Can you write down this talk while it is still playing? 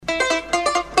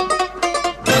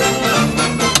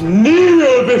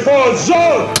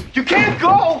sir! You can't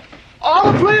go!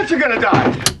 All the plants are gonna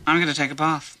die! I'm gonna take a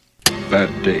bath.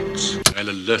 Bad dates. I'll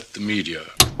alert the media.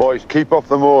 Boys, keep off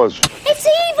the moors. It's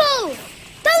evil!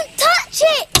 Don't touch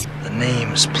it! The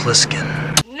name's Pliskin.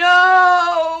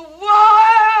 No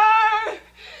wire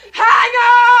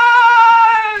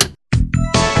hanger!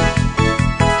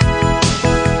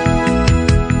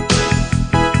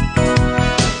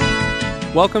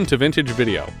 Welcome to Vintage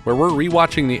Video, where we're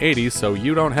rewatching the 80s so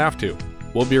you don't have to.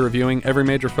 We'll be reviewing every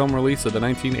major film release of the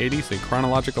 1980s in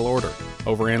chronological order,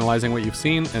 overanalyzing what you've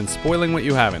seen and spoiling what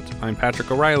you haven't. I'm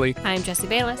Patrick O'Reilly. I'm Jesse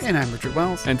Bayless. And I'm Richard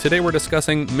Wells. And today we're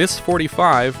discussing Miss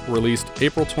 45, released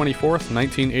April 24th,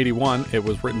 1981. It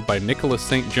was written by Nicholas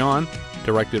St. John,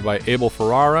 directed by Abel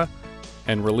Ferrara,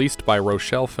 and released by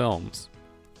Rochelle Films.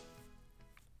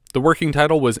 The working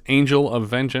title was Angel of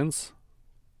Vengeance.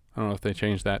 I don't know if they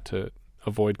changed that to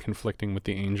avoid conflicting with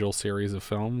the Angel series of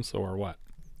films or what.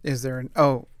 Is there an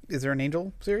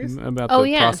Angel series? About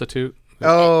the prostitute?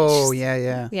 Oh,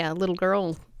 yeah. Yeah, little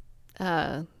girl.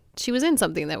 She was in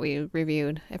something that we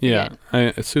reviewed. I forget.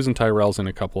 Yeah, Susan Tyrrell's in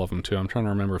a couple of them too. I'm trying to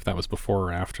remember if that was before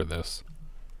or after this.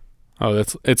 Oh,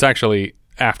 it's actually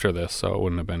after this, so it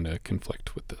wouldn't have been to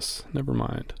conflict with this. Never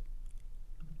mind.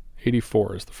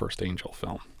 84 is the first Angel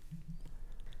film.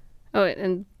 Oh,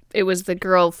 and it was the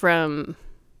girl from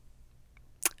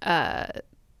Schizoid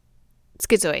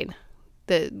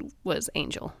that was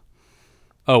Angel.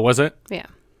 Oh, was it? Yeah.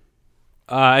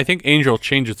 I think Angel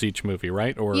changes each movie,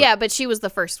 right? Or yeah, but she was the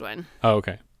first one. Oh,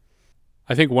 okay.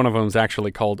 I think one of them is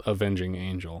actually called Avenging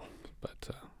Angel, but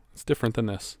it's different than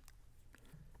this.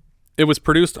 It was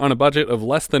produced on a budget of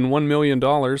less than $1 million.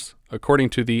 According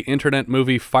to the Internet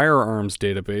Movie Firearms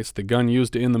database, the gun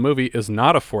used in the movie is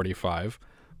not a .45,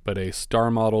 but a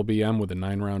Star Model BM with a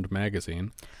 9-round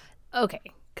magazine. Okay,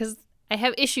 because I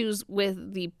have issues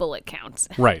with the bullet counts.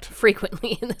 Right.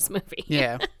 Frequently in this movie.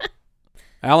 Yeah.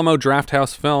 Alamo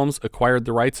Drafthouse Films acquired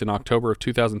the rights in October of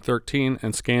 2013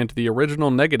 and scanned the original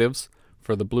negatives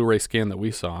for the Blu-ray scan that we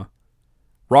saw.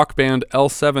 Rock band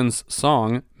L7's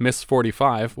song, Miss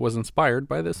 45, was inspired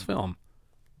by this film.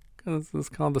 It's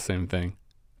called the same thing.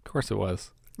 Of course it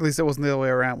was. At least it wasn't the other way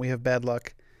around. We have bad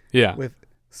luck. Yeah. With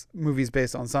movies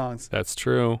based on songs. That's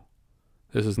true.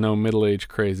 This is no middle-aged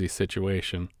crazy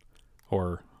situation.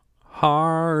 Or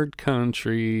hard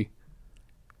country.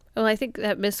 Well, I think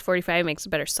that Miss 45 makes a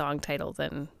better song title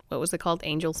than, what was it called?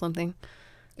 Angel something?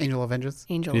 Angel of Vengeance?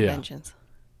 Angel of Vengeance.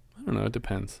 I don't know. It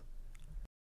depends.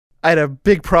 I had a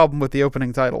big problem with the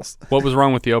opening titles. What was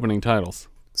wrong with the opening titles?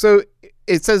 So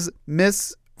it says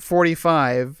Miss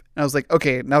 45, and I was like,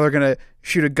 okay, now they're going to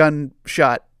shoot a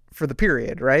gunshot for the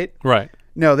period, right? Right.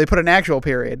 No, they put an actual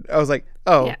period. I was like,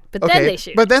 oh, yeah, but okay. Then they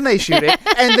shoot but then they shoot it,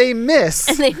 and they miss.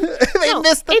 And they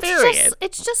miss the period.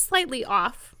 It's just slightly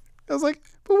off. I was like,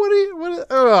 but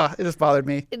it just bothered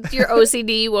me. Your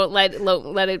OCD won't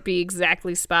let it be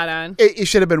exactly spot on. It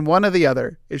should have been one or the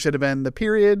other. It should have been the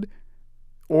period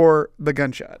or the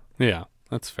gunshot. Yeah,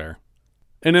 that's fair.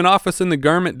 In an office in the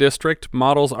garment district,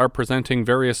 models are presenting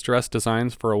various dress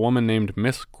designs for a woman named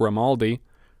Miss Grimaldi.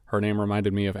 Her name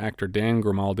reminded me of actor Dan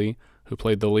Grimaldi, who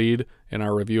played the lead in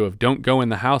our review of Don't Go in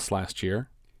the House last year.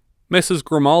 Mrs.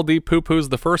 Grimaldi poo-poos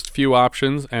the first few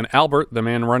options, and Albert, the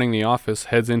man running the office,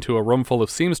 heads into a room full of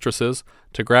seamstresses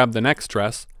to grab the next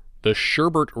dress, the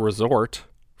Sherbert Resort,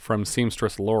 from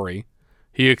seamstress Lori.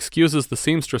 He excuses the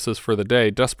seamstresses for the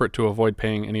day, desperate to avoid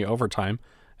paying any overtime,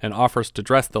 and offers to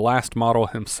dress the last model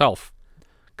himself,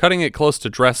 cutting it close to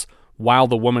dress while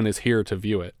the woman is here to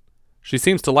view it. She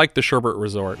seems to like the Sherbert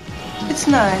Resort. It's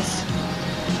nice.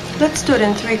 Let's do it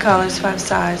in 3 colors, 5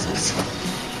 sizes.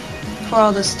 For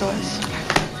all the stores.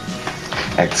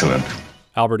 Excellent.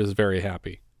 Albert is very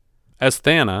happy. As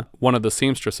Thana, one of the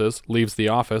seamstresses, leaves the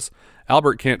office,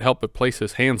 Albert can't help but place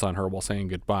his hands on her while saying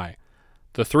goodbye.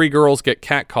 The 3 girls get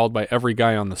catcalled by every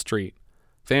guy on the street.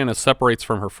 Thana separates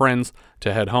from her friends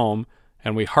to head home,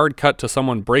 and we hard cut to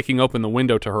someone breaking open the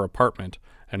window to her apartment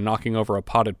and knocking over a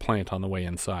potted plant on the way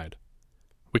inside.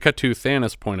 We cut to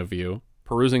Thana's point of view,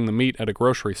 perusing the meat at a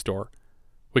grocery store.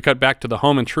 We cut back to the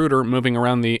home intruder moving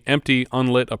around the empty,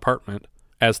 unlit apartment.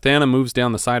 As Thana moves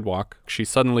down the sidewalk, she's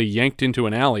suddenly yanked into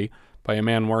an alley by a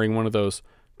man wearing one of those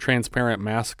transparent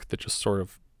masks that just sort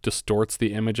of distorts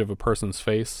the image of a person's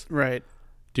face. Right.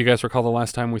 Do you guys recall the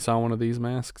last time we saw one of these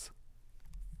masks?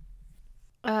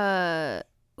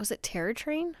 Was it Terror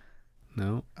Train?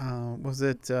 No. Was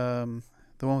it the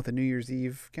one with the New Year's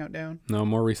Eve countdown? No,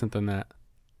 more recent than that.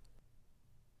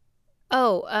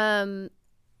 Oh,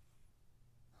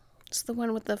 it's the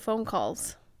one with the phone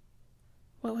calls.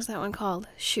 What was that one called?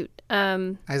 Shoot.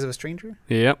 Eyes of a Stranger?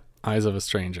 Yep, Eyes of a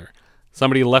Stranger.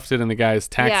 Somebody left it in the guy's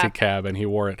taxi cab and he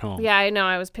wore it home. Yeah, I know.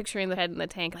 I was picturing the head in the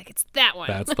tank. Like, it's that one.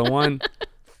 That's the one.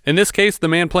 In this case, the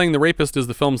man playing the rapist is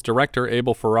the film's director,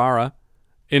 Abel Ferrara.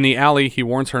 In the alley, he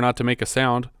warns her not to make a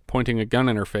sound, pointing a gun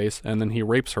in her face, and then he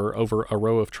rapes her over a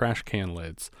row of trash can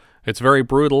lids. It's very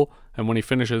brutal, and when he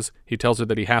finishes, he tells her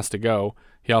that he has to go.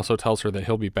 He also tells her that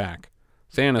he'll be back.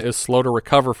 Thana is slow to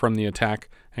recover from the attack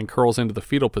and curls into the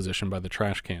fetal position by the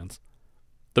trash cans.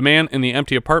 The man in the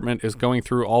empty apartment is going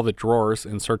through all the drawers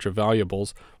in search of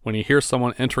valuables when he hears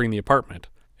someone entering the apartment.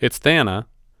 It's Thana,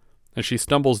 and she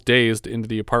stumbles dazed into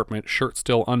the apartment, shirt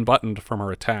still unbuttoned from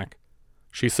her attack.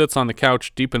 She sits on the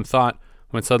couch, deep in thought,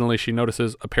 when suddenly she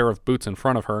notices a pair of boots in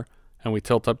front of her, and we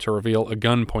tilt up to reveal a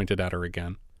gun pointed at her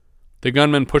again. The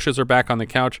gunman pushes her back on the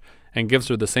couch and gives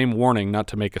her the same warning not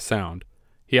to make a sound.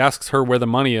 He asks her where the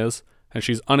money is, and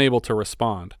she's unable to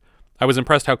respond. I was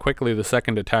impressed how quickly the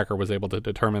second attacker was able to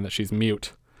determine that she's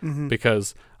mute,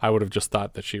 because I would have just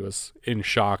thought that she was in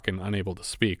shock and unable to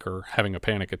speak or having a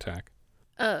panic attack.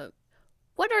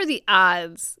 What are the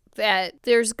odds that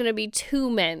there's going to be 2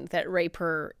 men that rape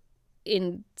her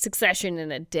in succession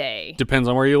in a day? Depends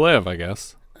on where you live, I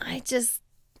guess. It just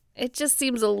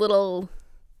seems a little...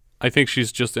 I think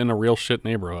she's just in a real shit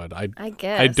neighborhood. I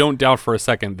guess. I don't doubt for a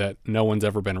second that no one's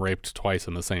ever been raped twice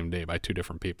in the same day by 2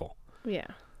 different people. Yeah.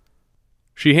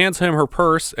 She hands him her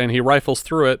purse, and he rifles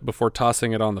through it before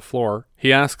tossing it on the floor.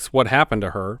 He asks what happened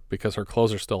to her, because her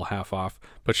clothes are still half off,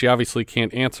 but she obviously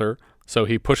can't answer, so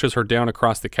he pushes her down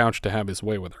across the couch to have his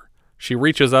way with her. She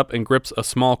reaches up and grips a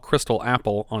small crystal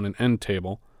apple on an end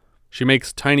table. She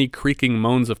makes tiny creaking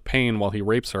moans of pain while he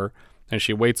rapes her, and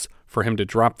she waits for him to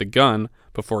drop the gun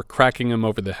before cracking him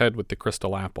over the head with the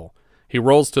crystal apple. He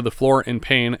rolls to the floor in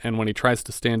pain, and when he tries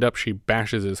to stand up, she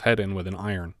bashes his head in with an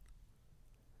iron.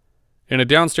 In a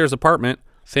downstairs apartment,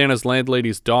 Thana's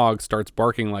landlady's dog starts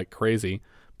barking like crazy.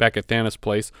 Back at Thana's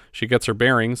place, she gets her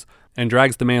bearings and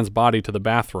drags the man's body to the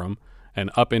bathroom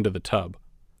and up into the tub.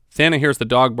 Thana hears the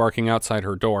dog barking outside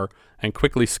her door and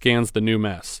quickly scans the new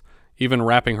mess, even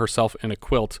wrapping herself in a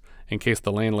quilt in case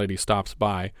the landlady stops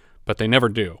by, but they never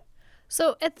do.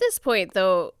 So at this point,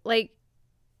 though, like,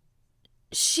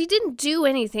 she didn't do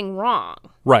anything wrong.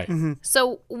 Right. Mm-hmm.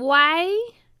 So why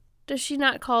does she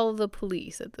not call the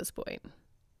police at this point?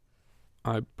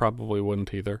 I probably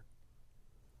wouldn't either.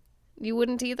 You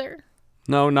wouldn't either?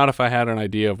 No, not if I had an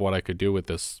idea of what I could do with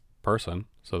this person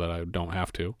so that I don't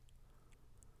have to.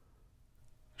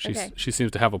 She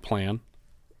seems to have a plan.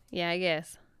 Yeah, I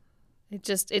guess. It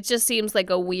just seems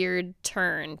like a weird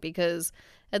turn because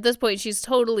at this point she's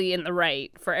totally in the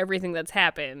right for everything that's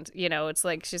happened. You know, it's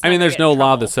like she's not gonna there's get no in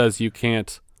law trouble. that says you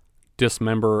can't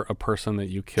dismember a person that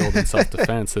you killed in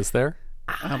self-defense, is there?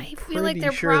 I feel like pretty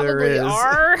there sure there probably is.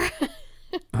 are.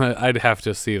 I'd have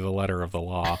to see the letter of the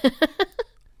law.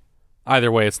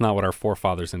 Either way, it's not what our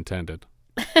forefathers intended.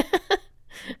 Are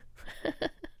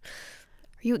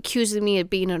you accusing me of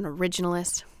being an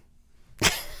originalist?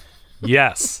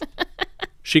 Yes.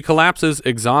 She collapses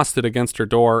exhausted against her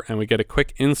door, and we get a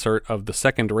quick insert of the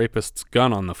second rapist's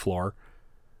gun on the floor.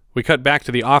 We cut back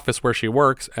to the office where she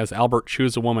works as Albert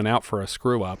chews a woman out for a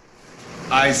screw-up.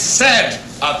 I said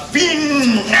a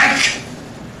V-neck,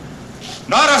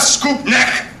 not a scoop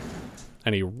neck.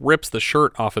 And he rips the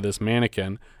shirt off of this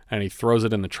mannequin, and he throws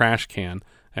it in the trash can.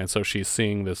 And so she's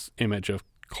seeing this image of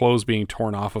clothes being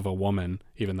torn off of a woman,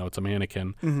 even though it's a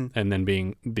mannequin, and then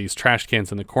being these trash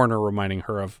cans in the corner reminding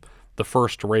her of the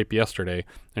first rape yesterday,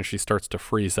 and she starts to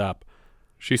freeze up.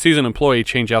 She sees an employee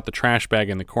change out the trash bag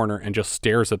in the corner and just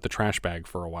stares at the trash bag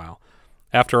for a while.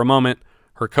 After a moment,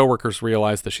 her coworkers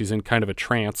realize that she's in kind of a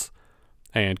trance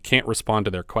and can't respond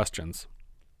to their questions.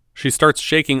 She starts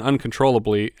shaking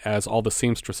uncontrollably as all the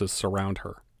seamstresses surround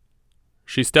her.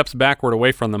 She steps backward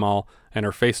away from them all, and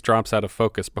her face drops out of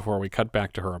focus before we cut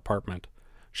back to her apartment.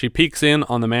 She peeks in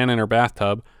on the man in her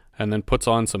bathtub and then puts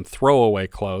on some throwaway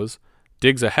clothes,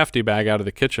 digs a hefty bag out of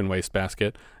the kitchen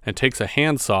wastebasket, and takes a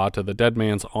handsaw to the dead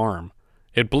man's arm.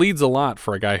 It bleeds a lot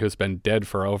for a guy who's been dead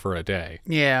for over a day.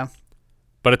 Yeah.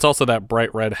 But it's also that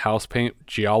bright red house paint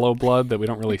giallo blood that we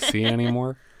don't really see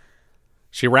anymore.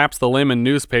 She wraps the limb in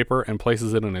newspaper and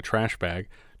places it in a trash bag.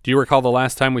 Do you recall the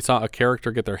last time we saw a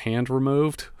character get their hand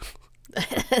removed?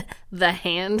 The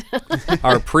hand?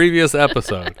 Our previous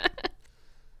episode.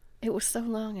 It was so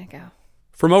long ago.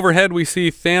 From overhead, we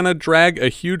see Thana drag a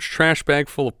huge trash bag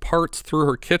full of parts through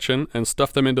her kitchen and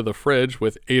stuff them into the fridge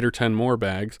with 8 or 10 more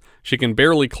bags. She can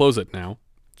barely close it now.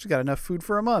 She's got enough food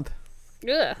for a month.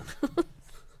 Ugh.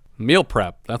 Meal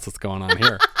prep. That's what's going on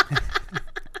here.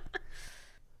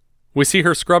 We see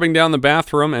her scrubbing down the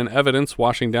bathroom and evidence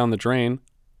washing down the drain.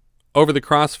 Over the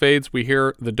crossfades, we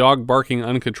hear the dog barking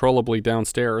uncontrollably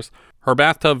downstairs. Her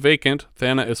bathtub vacant,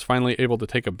 Thana is finally able to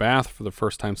take a bath for the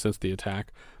first time since the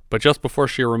attack. But just before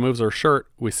she removes her shirt,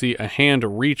 we see a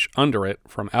hand reach under it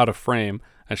from out of frame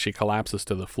as she collapses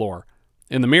to the floor.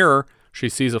 In the mirror, she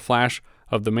sees a flash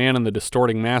of the man in the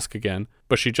distorting mask again,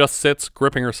 but she just sits,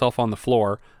 gripping herself on the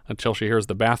floor until she hears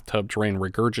the bathtub drain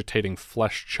regurgitating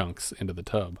flesh chunks into the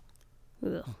tub.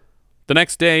 Ugh. The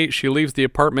next day, she leaves the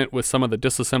apartment with some of the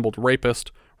disassembled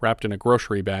rapist wrapped in a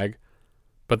grocery bag.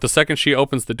 But the second she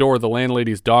opens the door, the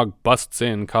landlady's dog busts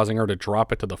in, causing her to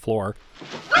drop it to the floor.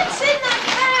 What's in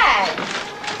that bag?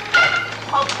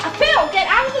 Oh, Phil, get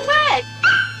out of the way!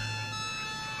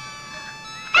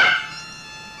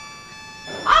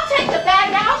 I'll take the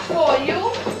bag out for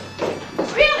you.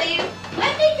 Really,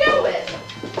 let me do it.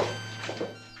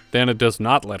 Thana does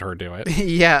not let her do it.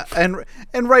 Yeah, and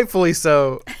rightfully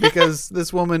so, because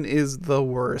this woman is the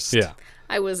worst. Yeah.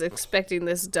 I was expecting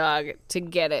this dog to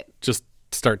get it. Just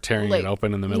start tearing Like, it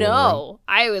open in the middle of the room. No,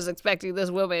 I was expecting this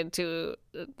woman to,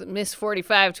 Miss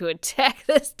 45, to attack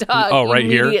this dog Oh, right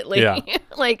here? immediately. Yeah.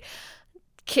 Like,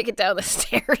 kick it down the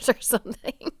stairs or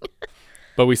something.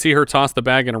 But we see her toss the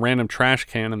bag in a random trash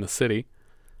can in the city.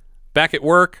 Back at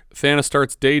work, Thana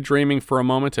starts daydreaming for a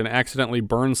moment and accidentally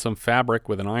burns some fabric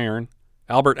with an iron.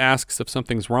 Albert asks if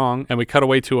something's wrong, and we cut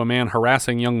away to a man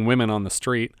harassing young women on the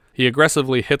street. He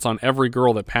aggressively hits on every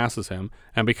girl that passes him,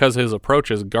 and because his approach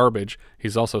is garbage,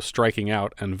 he's also striking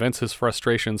out and vents his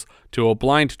frustrations to a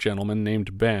blind gentleman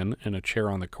named Ben in a chair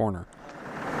on the corner.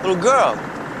 Little girl.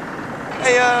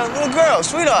 Hey, little girl,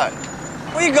 sweetheart.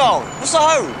 Where you going? What's the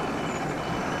hurry?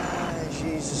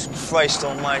 Jesus Christ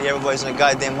almighty, everybody's in a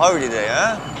goddamn hurry today,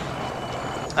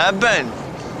 huh? Ben,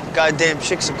 goddamn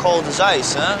chicks are cold as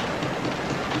ice, huh?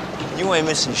 You ain't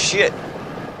missing shit.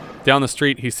 Down the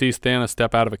street, he sees Thana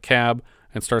step out of a cab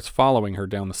and starts following her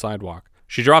down the sidewalk.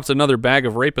 She drops another bag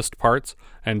of rapist parts,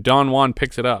 and Don Juan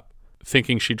picks it up,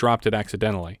 thinking she dropped it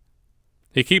accidentally.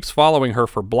 He keeps following her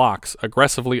for blocks,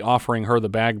 aggressively offering her the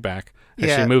bag back,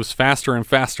 as she moves faster and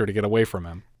faster to get away from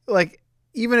him. Like,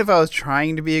 even if I was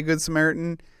trying to be a good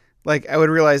Samaritan, like, I would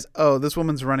realize, oh, this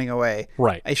woman's running away.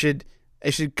 Right. I should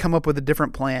come up with a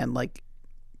different plan. Like,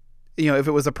 you know, if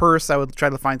it was a purse, I would try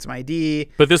to find some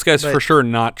ID. But this guy's for sure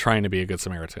not trying to be a good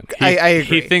Samaritan. I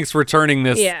agree. He thinks returning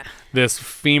this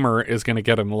femur is going to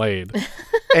get him laid.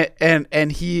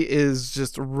 and he is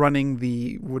just running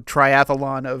the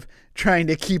triathlon of trying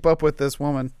to keep up with this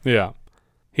woman. Yeah.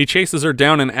 He chases her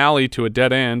down an alley to a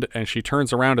dead end, and she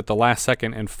turns around at the last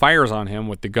second and fires on him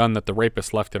with the gun that the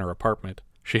rapist left in her apartment.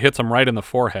 She hits him right in the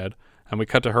forehead, and we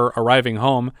cut to her arriving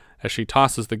home as she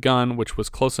tosses the gun, which was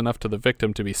close enough to the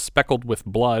victim to be speckled with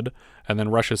blood, and then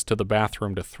rushes to the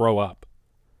bathroom to throw up.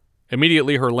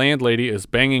 Immediately, her landlady is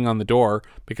banging on the door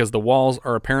because the walls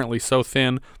are apparently so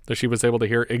thin that she was able to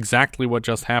hear exactly what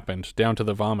just happened, down to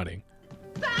the vomiting.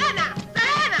 Thana!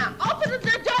 Thana! Open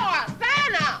the door!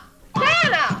 Thana!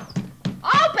 Thana!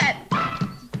 Open!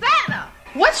 Thana!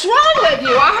 What's wrong with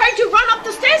you? I heard you run up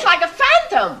the stairs like a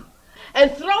phantom and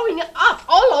throwing up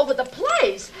all over the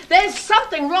place. There's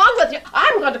something wrong with you.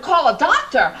 I'm going to call a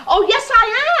doctor. Oh, yes,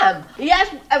 I am. Yes,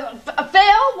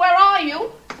 Phil, where are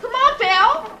you? Come on,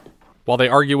 Phil. While they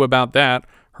argue about that,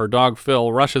 her dog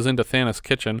Phil rushes into Thana's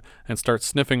kitchen and starts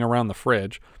sniffing around the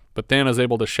fridge, but Thana's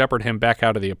able to shepherd him back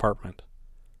out of the apartment.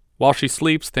 While she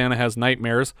sleeps, Thana has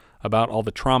nightmares about all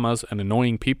the traumas and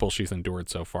annoying people she's endured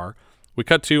so far. We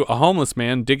cut to a homeless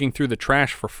man digging through the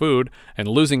trash for food and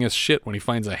losing his shit when he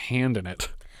finds a hand in it.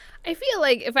 I feel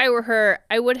like if I were her,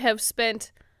 I would have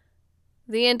spent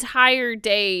the entire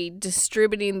day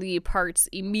distributing the parts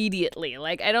immediately.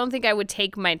 Like, I don't think I would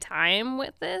take my time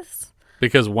with this.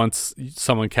 Because once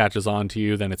someone catches on to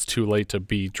you, then it's too late to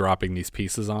be dropping these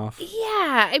pieces off.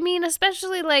 Yeah, I mean,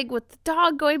 especially like with the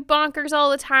dog going bonkers all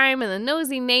the time and the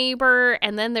nosy neighbor,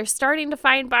 and then they're starting to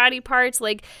find body parts.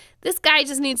 Like, this guy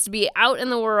just needs to be out in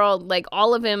the world, like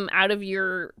all of him out of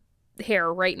your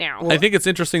hair right now. I think it's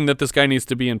interesting that this guy needs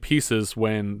to be in pieces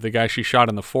when the guy she shot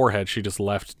in the forehead, she just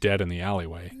left dead in the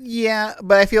alleyway. Yeah,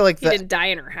 but I feel like he didn't die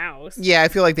in her house. Yeah, I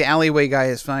feel like the alleyway guy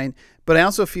is fine. But I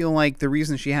also feel like the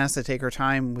reason she has to take her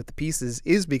time with the pieces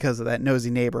is because of that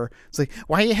nosy neighbor. It's like,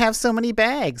 why you have so many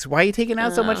bags? Why are you taking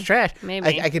out so much trash?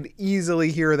 Maybe. I could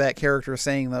easily hear that character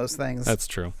saying those things. That's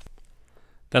true.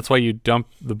 That's why you dump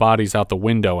the bodies out the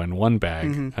window in one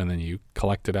bag, and then you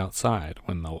collect it outside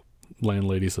when the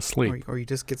landlady's asleep. Or you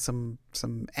just get some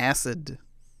acid.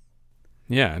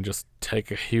 Yeah, and just take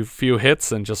a few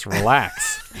hits and just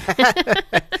relax.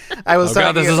 I was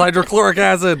God, this is hydrochloric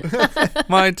acid.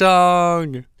 My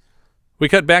tongue. We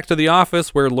cut back to the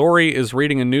office where Lori is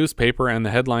reading a newspaper and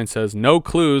the headline says, "No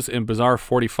clues in bizarre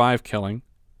 45 killing."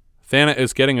 Thana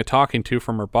is getting a talking to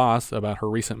from her boss about her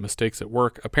recent mistakes at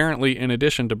work. Apparently, in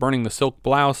addition to burning the silk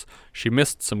blouse, she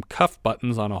missed some cuff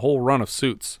buttons on a whole run of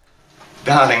suits.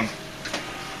 Darling,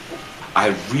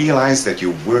 I realize that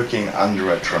you're working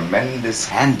under a tremendous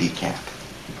handicap,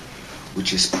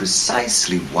 which is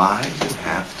precisely why you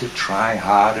have to try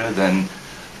harder than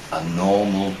a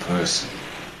normal person.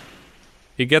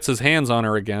 He gets his hands on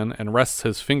her again and rests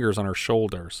his fingers on her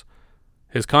shoulders.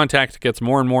 His contact gets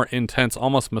more and more intense,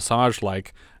 almost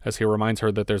massage-like, as he reminds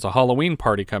her that there's a Halloween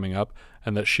party coming up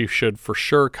and that she should for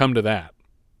sure come to that,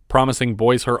 promising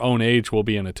boys her own age will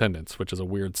be in attendance, which is a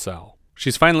weird sell.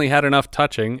 She's finally had enough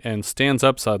touching and stands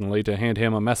up suddenly to hand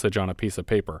him a message on a piece of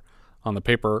paper. On the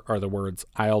paper are the words,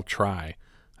 "I'll try."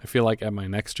 I feel like at my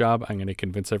next job, I'm going to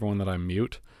convince everyone that I'm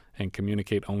mute and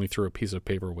communicate only through a piece of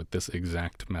paper with this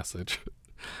exact message.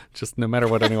 Just no matter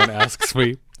what anyone asks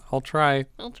me, I'll try.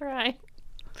 I'll try.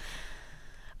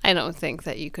 I don't think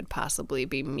that you could possibly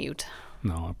be mute.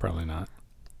 No, probably not.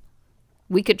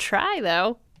 We could try,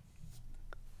 though.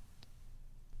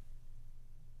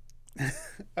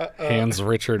 Hans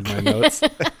Richard, my notes.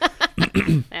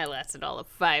 That lasted all of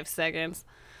 5 seconds.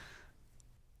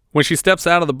 When she steps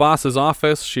out of the boss's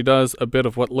office, she does a bit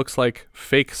of what looks like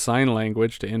fake sign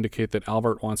language to indicate that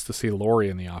Albert wants to see Lori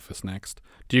in the office next.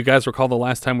 Do you guys recall the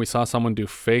last time we saw someone do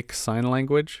fake sign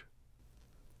language?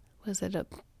 Was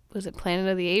it Planet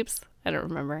of the Apes? I don't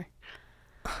remember.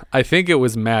 I think it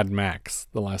was Mad Max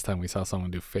the last time we saw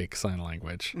someone do fake sign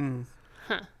language.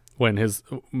 Huh. When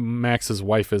Max's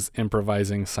wife is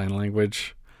improvising sign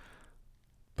language.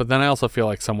 But then I also feel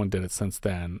like someone did it since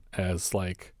then as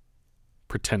like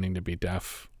pretending to be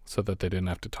deaf so that they didn't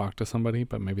have to talk to somebody,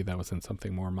 but maybe that was in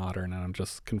something more modern and I'm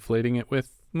just conflating it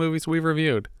with movies we've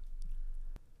reviewed.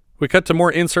 We cut to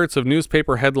more inserts of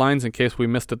newspaper headlines in case we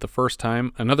missed it the first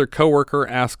time. Another coworker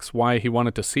asks why he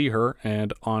wanted to see her,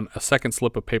 and on a second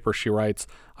slip of paper she writes,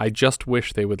 "I just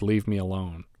wish they would leave me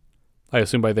alone." I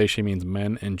assume by they she means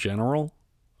men in general,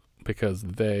 because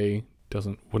they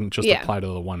wouldn't just apply to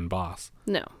the one boss.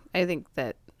 No, I think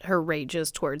that her rage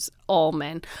is towards all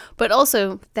men. But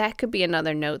also, that could be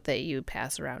another note that you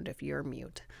pass around if you're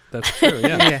mute. That's true,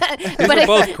 yeah. These are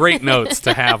both great notes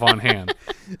to have on hand.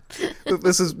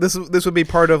 This would be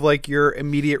part of like your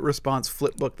immediate response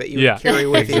flip book that you would carry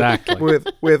with you.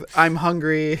 With "I'm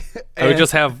hungry." I would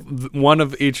just have one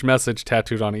of each message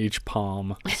tattooed on each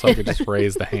palm, so I could just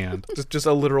raise the hand. Just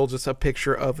a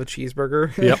picture of a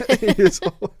cheeseburger.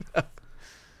 Yep.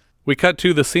 We cut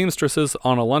to the seamstresses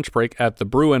on a lunch break at the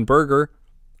Brew and Burger.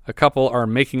 A couple are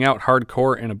making out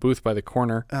hardcore in a booth by the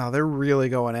corner. Oh, they're really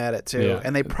going at it too,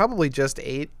 and they probably just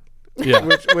ate. Yeah,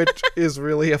 which is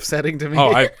really upsetting to me.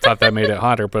 Oh, I thought that made it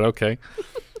hotter, but okay.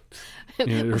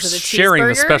 You're sharing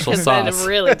the special sauce. It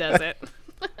really does it.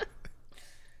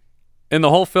 In the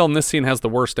whole film, this scene has the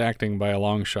worst acting by a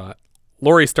long shot.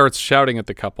 Lori starts shouting at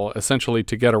the couple, essentially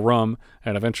to get a room,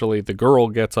 and eventually the girl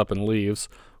gets up and leaves.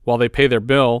 While they pay their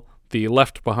bill, the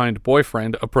left-behind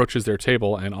boyfriend approaches their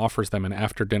table and offers them an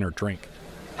after-dinner drink.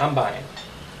 I'm buying.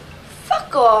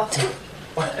 Fuck off.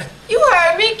 What? You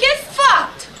heard me. Get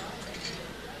fucked.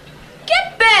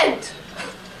 Get bent.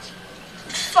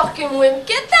 Fucking wimp.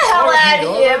 Get the hell out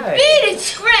of here. Right. Beat it,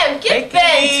 scram. Get Take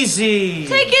bent. it easy.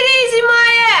 Take it easy,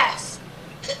 my ass.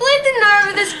 Bleed the nerve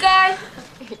of this guy.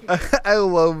 I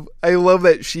love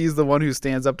that she's the one who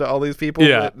stands up to all these people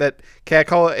that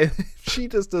catcall it, and she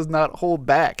just does not hold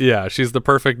back. Yeah, she's the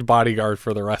perfect bodyguard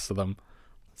for the rest of them.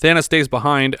 Thana stays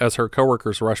behind as her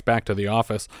coworkers rush back to the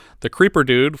office. The creeper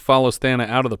dude follows Thana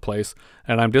out of the place,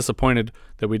 and I'm disappointed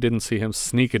that we didn't see him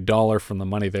sneak $1 from the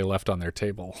money they left on their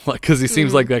table, because he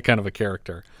seems like that kind of a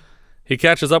character. He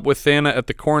catches up with Thana at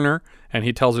the corner, and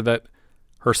he tells her that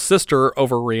her sister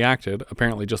overreacted,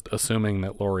 apparently just assuming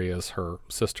that Lori is her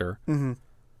sister. Mm-hmm.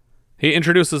 He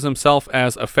introduces himself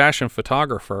as a fashion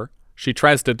photographer. She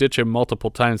tries to ditch him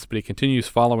multiple times, but he continues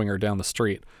following her down the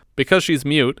street. Because she's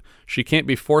mute, she can't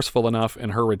be forceful enough in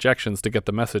her rejections to get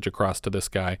the message across to this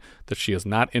guy that she is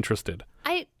not interested.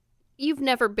 You've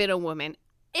never been a woman.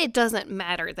 It doesn't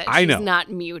matter that I she's know. not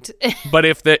mute. But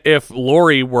if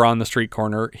Lori were on the street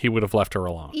corner, he would have left her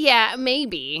alone. Yeah,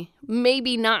 maybe.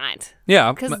 Maybe not.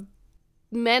 Yeah. Because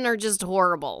men are just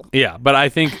horrible. Yeah, but I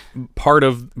think part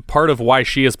of why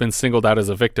she has been singled out as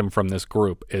a victim from this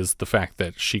group is the fact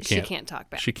that she can't talk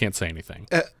back. She can't say anything.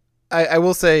 I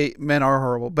will say men are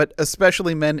horrible, but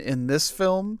especially men in this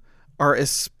film are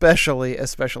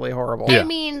especially horrible. Yeah. I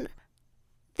mean,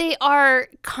 they are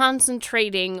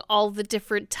concentrating all the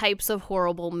different types of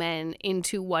horrible men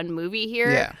into one movie here.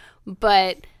 Yeah.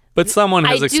 But But someone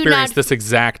has I do experienced not- this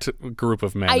exact group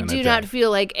of men. I in a do day. not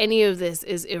feel like any of this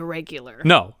is irregular.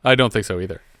 No, I don't think so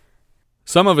either.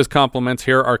 Some of his compliments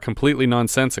here are completely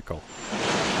nonsensical.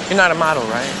 You're not a model,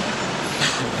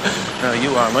 right? No, you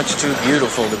are much too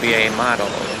beautiful to be a model.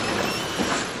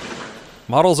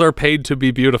 Models are paid to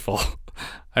be beautiful.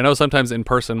 I know sometimes in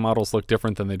person models look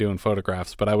different than they do in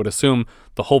photographs, but I would assume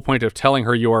the whole point of telling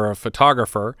her you are a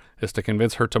photographer is to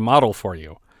convince her to model for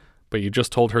you. But you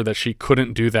just told her that she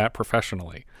couldn't do that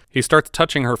professionally. He starts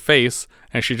touching her face,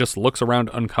 and she just looks around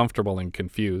uncomfortable and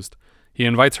confused. He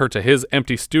invites her to his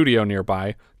empty studio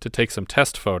nearby to take some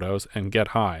test photos and get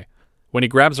high. When he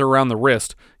grabs her around the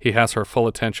wrist, he has her full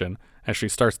attention, and she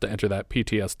starts to enter that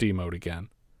PTSD mode again.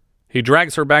 He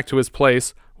drags her back to his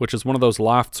place, which is one of those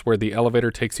lofts where the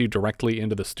elevator takes you directly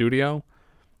into the studio.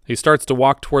 He starts to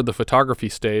walk toward the photography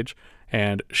stage,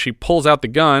 and she pulls out the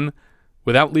gun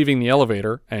without leaving the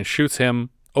elevator and shoots him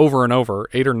over and over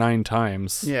 8 or 9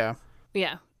 times. Yeah.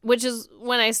 Yeah. Which is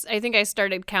when I think I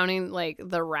started counting like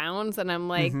the rounds, and I'm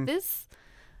like, this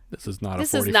is not a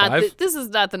 45. This is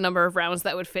not the number of rounds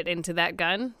that would fit into that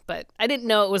gun. But I didn't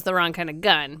know it was the wrong kind of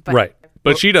gun. But Right.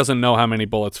 But she doesn't know how many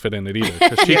bullets fit in it either,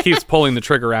 because she keeps pulling the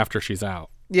trigger after she's out.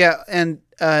 Yeah, and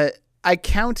I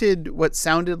counted what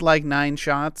sounded like 9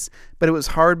 shots, but it was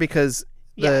hard because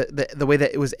the way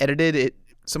that it was edited,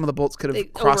 some of the bullets could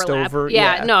have crossed overlap. over.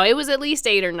 Yeah, no, it was at least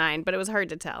 8 or 9, but it was hard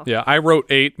to tell. Yeah, I wrote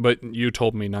 8, but you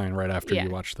told me 9 right after Yeah.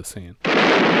 you watched the scene.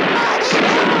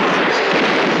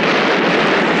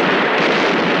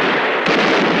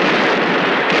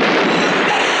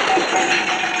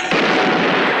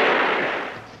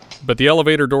 But the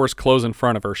elevator doors close in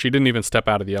front of her. She didn't even step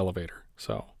out of the elevator.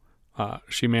 So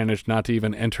she managed not to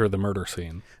even enter the murder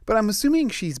scene. But I'm assuming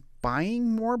she's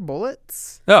buying more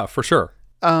bullets. Yeah, for sure.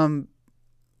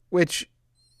 Which,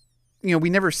 we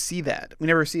never see that. We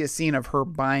never see a scene of her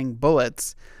buying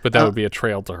bullets. But that would be a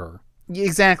trail to her.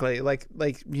 Exactly. Like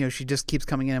she just keeps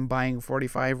coming in and buying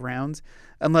 45 rounds.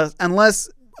 Unless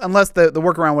the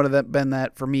workaround would have been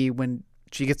that for me, when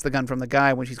she gets the gun from the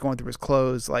guy, when she's going through his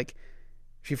clothes, like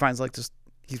she finds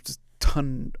he's just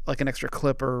ton like an extra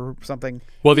clip or something.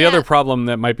 Well, the other problem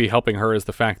that might be helping her is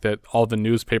the fact that all the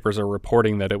newspapers are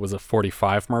reporting that it was a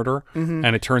 45 murder, and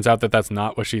it turns out that that's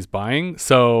not what she's buying.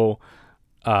 So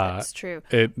that's true.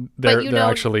 They're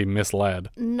actually misled.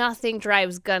 Nothing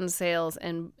drives gun sales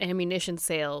and ammunition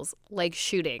sales like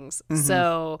shootings.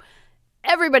 So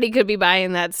everybody could be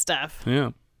buying that stuff.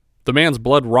 Yeah. The man's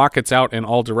blood rockets out in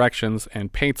all directions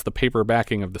and paints the paper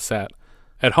backing of the set.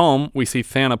 At home, we see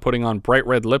Thana putting on bright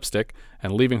red lipstick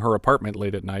and leaving her apartment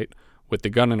late at night with the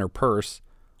gun in her purse.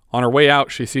 On her way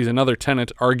out, she sees another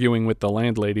tenant arguing with the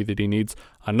landlady that he needs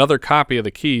another copy of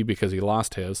the key because he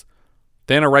lost his.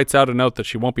 Thana writes out a note that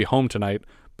she won't be home tonight,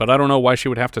 but I don't know why she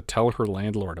would have to tell her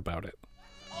landlord about it.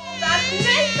 Oh, that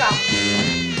makeup!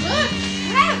 Good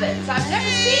heavens, I've never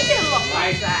seen you look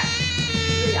like that.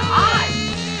 The eyes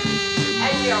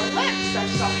and your lips are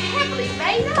so heavily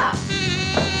made up.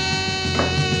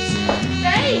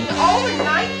 Staying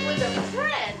overnight with a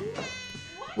friend?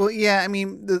 Well, yeah, I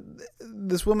mean,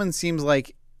 this woman seems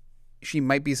like she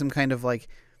might be some kind of like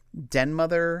den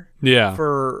mother. Yeah.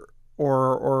 Or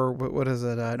what is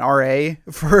it? An RA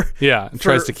for. Yeah, and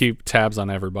tries to keep tabs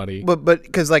on everybody. But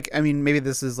because maybe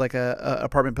this is like a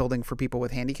apartment building for people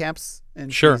with handicaps.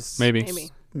 And sure, maybe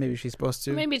she's supposed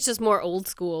to. Maybe it's just more old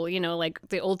school, like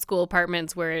the old school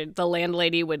apartments where the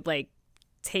landlady would like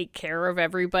take care of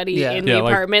everybody in the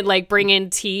apartment, like bring in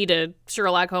tea to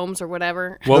Sherlock Holmes or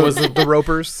whatever. What was the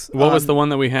Ropers? What was the one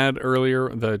that we had earlier?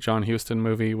 The John Huston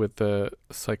movie with the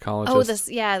psychologist. Oh,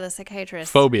 the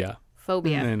psychiatrist. Phobia.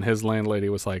 And his landlady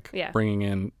was like bringing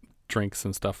in drinks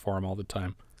and stuff for him all the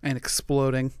time. And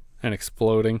exploding.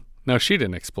 No, she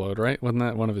didn't explode, right? Wasn't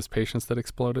that one of his patients that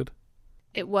exploded?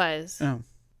 It was. Oh.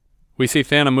 We see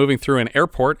Thana moving through an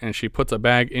airport, and she puts a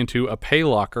bag into a pay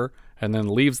locker and then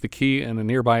leaves the key in a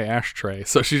nearby ashtray.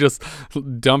 So she just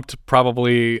dumped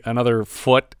probably another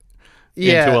foot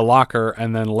into a locker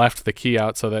and then left the key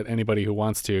out so that anybody who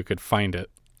wants to could find it.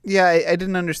 Yeah, I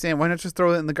didn't understand. Why not just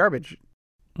throw it in the garbage?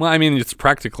 Well, I mean, it's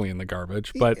practically in the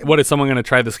garbage, but what is someone going to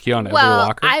try this key on every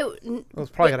locker?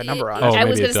 It's probably got a number on it. I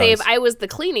was going to say, if I was the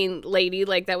cleaning lady,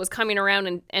 like that was coming around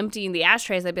and emptying the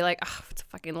ashtrays, I'd be like, oh, it's a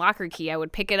fucking locker key. I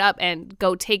would pick it up and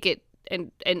go take it, and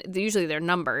usually they're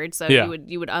numbered, so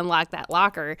you would unlock that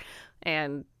locker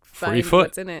and find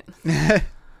what's in it.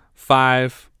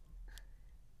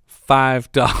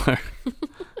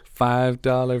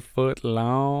 $5 foot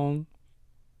long.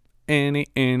 Any.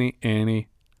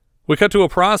 We cut to a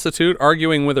prostitute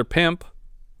arguing with her pimp.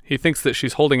 He thinks that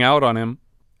she's holding out on him,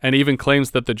 and even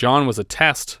claims that the John was a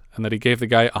test and that he gave the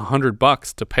guy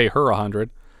 $100 to pay her $100,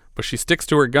 but she sticks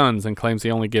to her guns and claims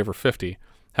he only gave her $50.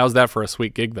 How's that for a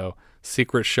sweet gig, though?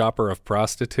 Secret shopper of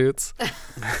prostitutes?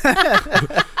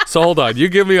 So hold on, you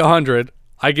give me $100,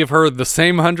 I give her the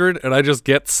same $100, and I just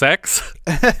get sex?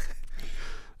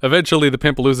 Eventually, the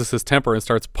pimp loses his temper and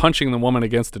starts punching the woman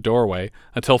against a doorway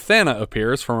until Thana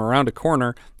appears from around a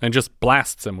corner and just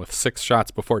blasts him with 6 shots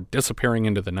before disappearing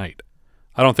into the night.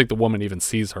 I don't think the woman even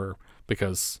sees her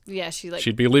because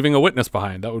she'd be leaving a witness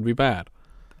behind. That would be bad.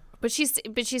 But she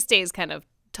stays kind of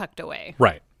tucked away.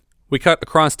 Right. We cut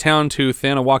across town to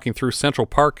Thana walking through Central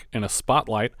Park in a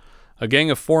spotlight. A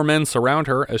gang of 4 men surround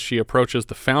her as she approaches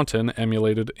the fountain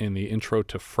emulated in the intro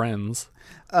to Friends.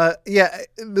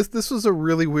 This was a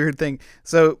really weird thing.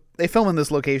 So they film in this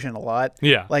location a lot.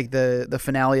 Yeah. Like the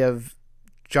finale of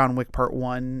John Wick Part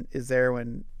 1 is there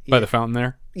when... By the fountain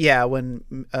there? Yeah, when,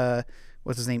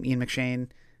 what's his name, Ian McShane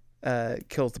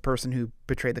kills the person who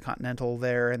betrayed the Continental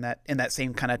there in that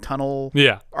same kind of tunnel.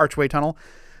 Yeah. Archway tunnel.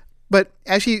 But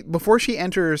before she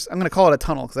enters, I'm going to call it a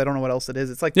tunnel because I don't know what else it is.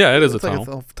 It's like it is a tunnel.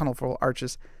 Like a tunnel full of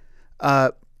arches.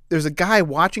 There's a guy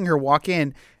watching her walk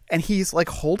in, and he's like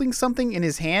holding something in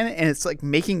his hand, and it's like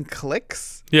making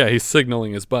clicks. Yeah, he's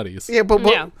signaling his buddies. Yeah, but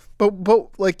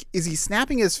like, is he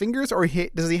snapping his fingers, or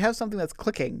does he have something that's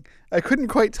clicking? I couldn't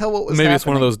quite tell what was happening. Maybe it's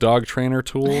one of those dog trainer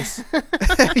tools.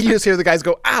 You just hear the guys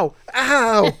go, "Ow,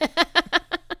 ow!"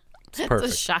 It's perfect.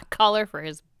 It's a shot collar for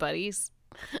his buddies.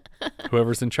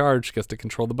 Whoever's in charge gets to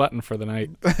control the button for the night.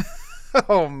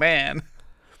 Oh, man.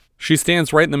 She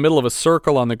stands right in the middle of a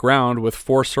circle on the ground with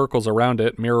 4 circles around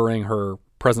it, mirroring her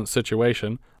present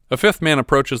situation. A 5th man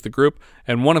approaches the group,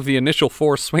 and one of the initial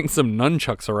 4 swings some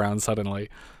nunchucks around suddenly.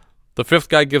 The 5th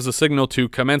guy gives a signal to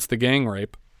commence the gang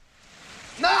rape.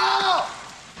 No!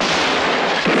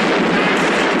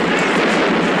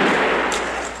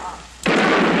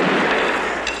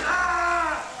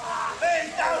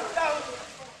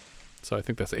 So I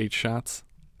think that's 8 shots.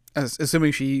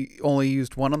 Assuming she only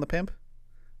used 1 on the pimp?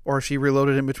 Or she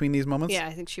reloaded in between these moments? Yeah,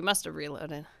 I think she must have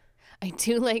reloaded. I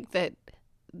do like that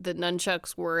the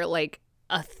nunchucks were like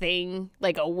a thing,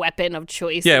 like a weapon of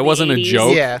choice. Yeah, it wasn't 80s. a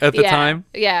joke at the time.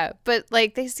 Yeah, but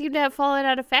like they seem to have fallen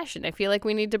out of fashion. I feel like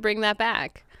we need to bring that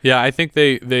back. Yeah, I think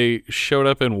they showed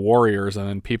up in Warriors, and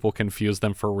then people confused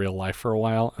them for real life for a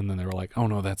while, and then they were like, "Oh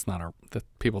no, that's not that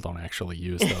people don't actually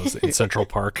use those in Central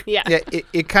Park." Yeah,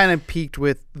 it kind of peaked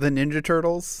with the Ninja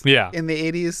Turtles. Yeah. In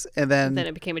the 80s, and then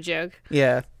it became a joke.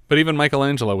 Yeah, but even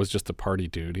Michelangelo was just a party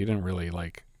dude. He didn't really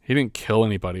he didn't kill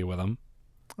anybody with them.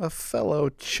 A fellow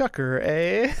chucker,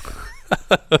 eh?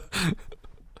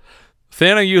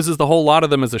 Thana uses the whole lot of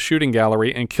them as a shooting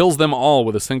gallery and kills them all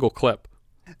with a single clip.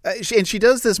 And she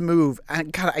does this move.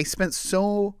 And God, I spent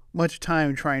so much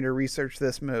time trying to research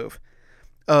this move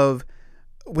of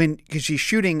because she's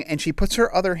shooting and she puts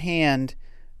her other hand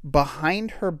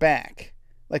behind her back,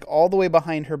 like all the way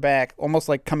behind her back, almost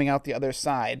like coming out the other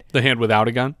side. The hand without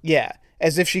a gun? Yeah.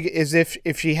 As if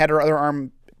if she had her other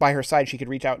arm by her side, she could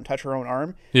reach out and touch her own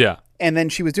arm. Yeah. And then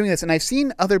she was doing this, and I've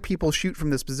seen other people shoot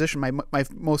from this position. My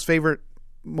most favorite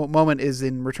moment is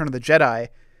in Return of the Jedi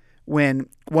when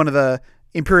one of the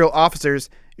Imperial officers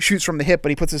shoots from the hip, but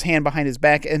he puts his hand behind his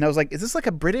back. And I was like, is this like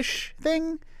a British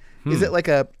thing? Is it like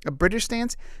a British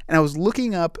stance? And I was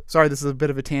looking up, sorry, this is a bit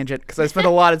of a tangent because I spent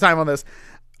a lot of time on this.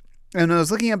 And I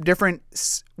was looking up different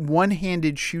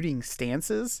one-handed shooting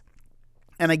stances.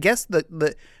 And I guess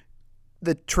the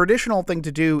traditional thing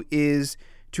to do is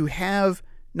to have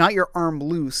not your arm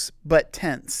loose, but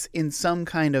tense in some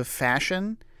kind of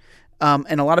fashion.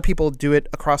 And a lot of people do it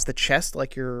across the chest,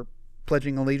 like you're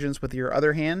pledging allegiance with your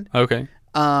other hand. Okay.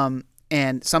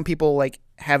 And some people like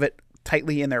have it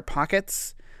tightly in their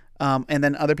pockets. And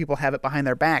then other people have it behind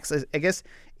their backs. I guess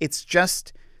it's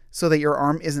just so that your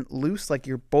arm isn't loose, like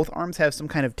both arms have some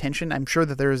kind of tension. I'm sure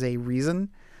that there is a reason.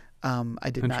 I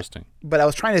did not. Interesting. But I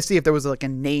was trying to see if there was like a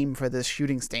name for this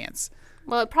shooting stance.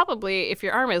 Well, probably if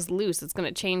your arm is loose, it's going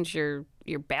to change your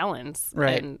balance.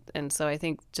 Right. And so I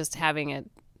think just having it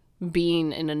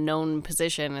being in a known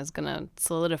position is going to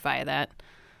solidify that.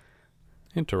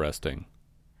 Interesting.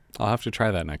 I'll have to try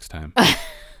that next time.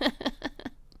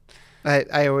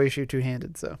 I always shoot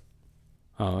two-handed, so.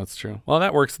 Oh, that's true. Well,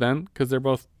 that works then, because they're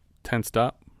both tensed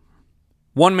up.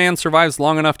 One man survives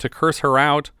long enough to curse her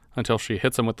out until she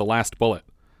hits him with the last bullet.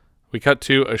 We cut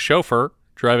to a chauffeur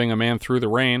driving a man through the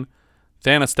rain.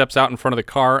 Thana steps out in front of the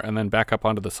car and then back up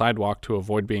onto the sidewalk to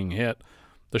avoid being hit.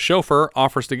 The chauffeur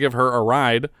offers to give her a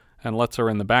ride and lets her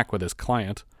in the back with his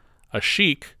client, a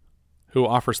sheik, who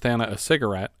offers Thana a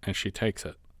cigarette, and she takes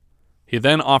it. He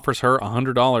then offers her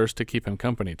 $100 to keep him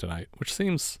company tonight, which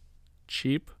seems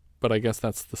cheap, but I guess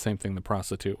that's the same thing the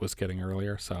prostitute was getting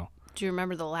earlier, so. Do you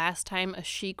remember the last time a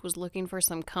sheik was looking for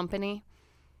some company?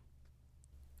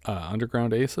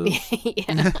 Underground Aces?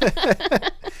 Yeah.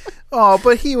 Oh,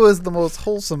 but he was the most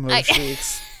wholesome of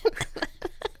sheiks.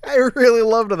 I really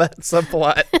loved that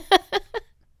subplot.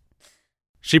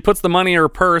 She puts the money in her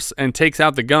purse and takes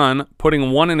out the gun,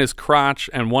 putting one in his crotch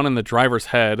and one in the driver's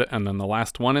head, and then the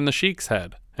last one in the sheik's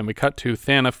head. And we cut to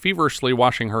Thana feverishly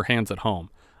washing her hands at home.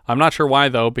 I'm not sure why,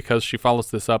 though, because she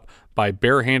follows this up by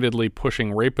barehandedly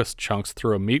pushing rapist chunks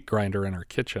through a meat grinder in her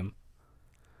kitchen.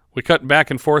 We cut back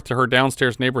and forth to her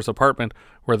downstairs neighbor's apartment,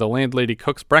 where the landlady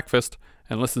cooks breakfast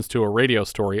and listens to a radio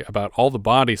story about all the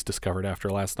bodies discovered after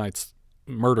last night's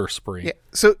murder spree. Yeah.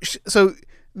 So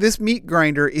this meat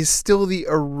grinder is still the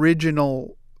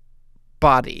original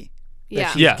body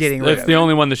that she's getting rid of. It's the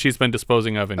only one that she's been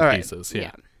disposing of in pieces.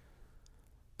 Yeah.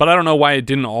 But I don't know why it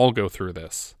didn't all go through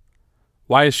this.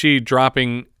 Why is she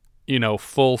dropping,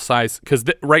 full size? Because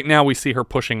right now we see her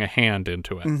pushing a hand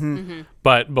into it. Mm-hmm. Mm-hmm.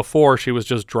 But before she was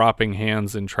just dropping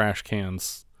hands in trash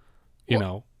cans,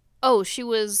 Oh, she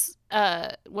was,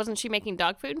 wasn't she making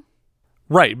dog food?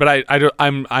 Right, but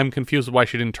I'm confused why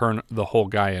she didn't turn the whole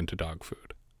guy into dog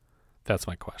food. That's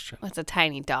my question. That's a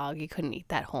tiny dog. You couldn't eat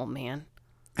that whole man.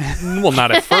 Well,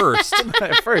 not at first. Not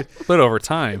at first. But over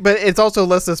time. But it's also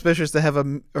less suspicious to have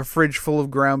a fridge full of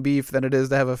ground beef than it is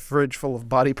to have a fridge full of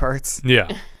body parts.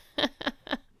 Yeah.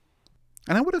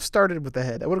 And I would have started with the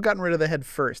head. I would have gotten rid of the head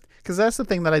first, because that's the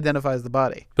thing that identifies the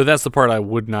body. But that's the part I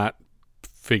would not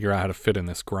figure out how to fit in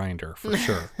this grinder, for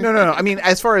sure. No. I mean,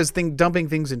 as far as dumping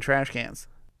things in trash cans.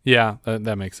 Yeah,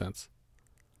 that makes sense.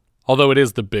 Although it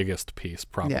is the biggest piece,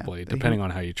 probably, depending on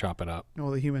how you chop it up.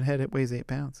 Well, the human head, it weighs 8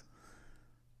 pounds.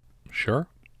 Sure.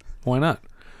 Why not?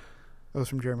 That was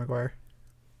from Jerry Maguire.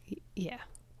 Yeah.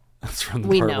 That's from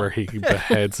the part where he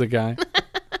beheads a guy.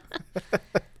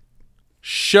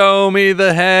 Show me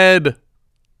the head.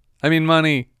 I mean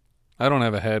money. I don't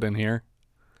have a head in here.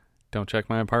 Don't check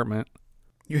my apartment.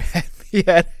 You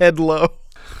had head low.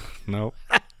 Nope.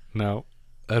 No.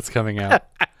 That's coming out.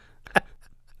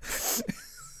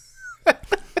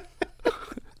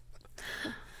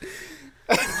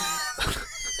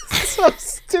 So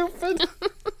stupid.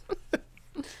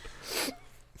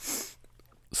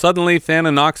 Suddenly,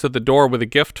 Thana knocks at the door with a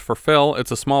gift for Phil.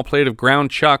 It's a small plate of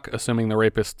ground chuck, assuming the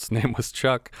rapist's name was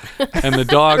Chuck, and the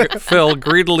dog, Phil,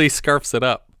 greedily scarfs it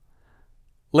up.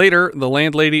 Later, the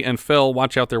landlady and Phil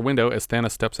watch out their window as Thana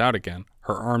steps out again,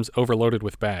 her arms overloaded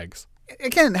with bags.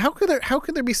 Again, how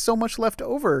could there be so much left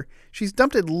over? She's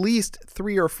dumped at least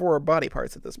 3 or 4 body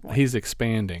parts at this point. He's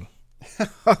expanding.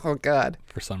 Oh, God.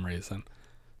 For some reason.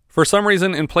 For some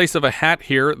reason, in place of a hat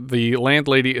here, the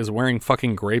landlady is wearing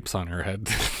fucking grapes on her head.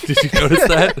 Did you notice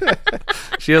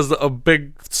that? She has a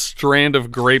big strand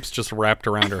of grapes just wrapped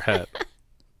around her head.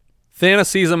 Thana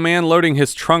sees a man loading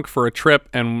his trunk for a trip,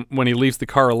 and when he leaves the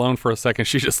car alone for a second,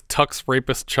 she just tucks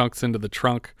rapist chunks into the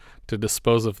trunk to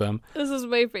dispose of them. This is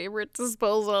my favorite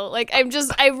disposal.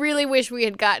 I really wish we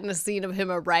had gotten a scene of him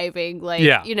arriving,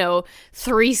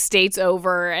 3 states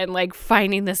over and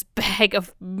finding this bag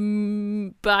of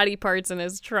body parts in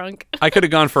his trunk. I could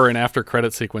have gone for an after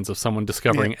credit sequence of someone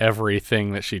discovering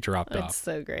everything that she dropped off. That's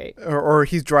so great. Or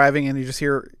he's driving and you just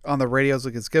hear on the radios,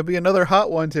 it's going to be another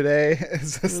hot one today.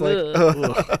 It's just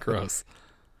Ugh, gross.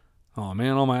 Oh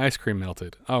man, all my ice cream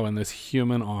melted. Oh, and this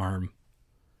human arm.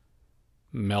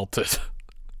 Melted.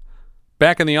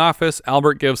 Back in the office,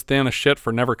 Albert gives Thana shit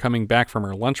for never coming back from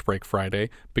her lunch break Friday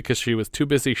because she was too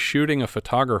busy shooting a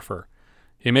photographer.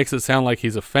 He makes it sound like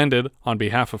he's offended on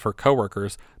behalf of her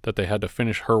coworkers that they had to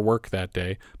finish her work that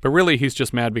day, but really he's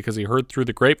just mad because he heard through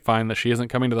the grapevine that she isn't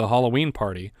coming to the Halloween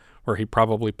party, where he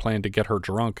probably planned to get her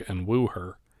drunk and woo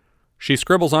her. She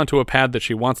scribbles onto a pad that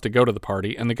she wants to go to the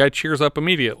party, and the guy cheers up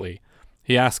immediately.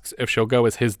 He asks if she'll go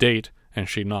as his date, and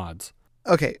she nods.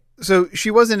 Okay, so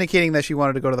she was indicating that she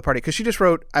wanted to go to the party because she just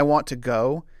wrote, "I want to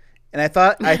go," and I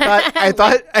thought,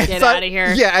 get out of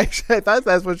here. Yeah, I thought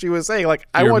that's what she was saying.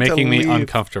 I You're want to leave. making me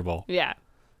uncomfortable. Yeah.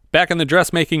 Back in the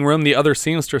dressmaking room, the other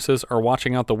seamstresses are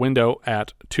watching out the window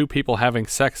at 2 people having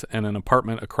sex in an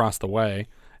apartment across the way,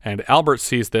 and Albert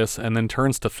sees this and then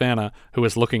turns to Thana, who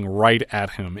is looking right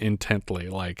at him intently,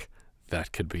 like,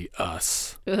 that could be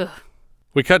us. Ugh.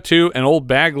 We cut to an old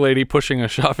bag lady pushing a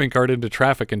shopping cart into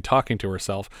traffic and talking to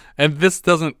herself. And this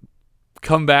doesn't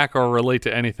come back or relate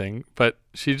to anything, but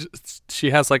she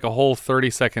has a whole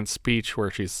 30-second speech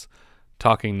where she's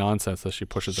talking nonsense as she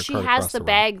pushes her cart across the road. She has the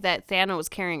bag that Thana was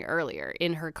carrying earlier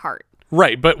in her cart.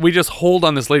 Right, but we just hold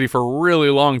on this lady for a really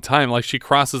long time. Like, she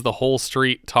crosses the whole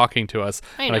street talking to us.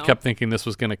 I And know. I kept thinking this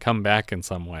was going to come back in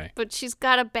some way. But she's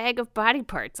got a bag of body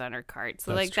parts on her cart.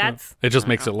 So, True. It just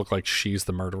makes it look like she's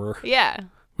the murderer. Yeah.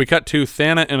 We cut to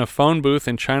Thana in a phone booth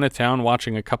in Chinatown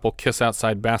watching a couple kiss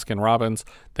outside Baskin-Robbins.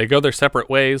 They go their separate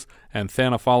ways, and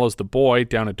Thana follows the boy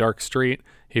down a dark street.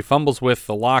 He fumbles with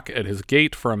the lock at his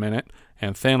gate for a minute,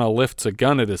 and Thana lifts a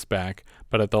gun at his back,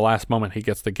 but at the last moment he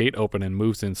gets the gate open and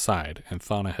moves inside, and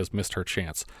Thana has missed her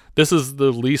chance. This is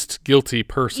the least guilty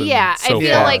person Yeah, so I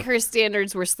feel far. like her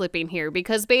standards were slipping here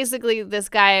because basically this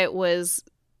guy was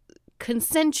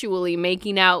consensually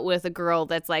making out with a girl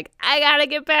that's like, I gotta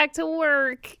get back to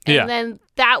work. And Yeah. then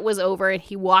that was over and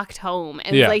he walked home.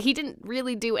 And Yeah. like he didn't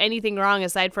really do anything wrong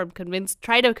aside from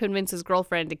try to convince his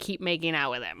girlfriend to keep making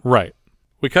out with him. Right.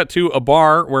 We cut to a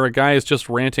bar where a guy is just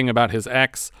ranting about his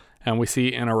ex, and we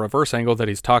see in a reverse angle that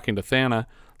he's talking to Thana.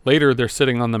 Later, they're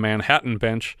sitting on the Manhattan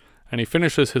bench, and he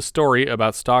finishes his story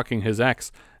about stalking his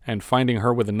ex and finding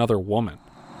her with another woman.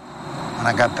 When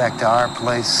I got back to our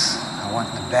place, I went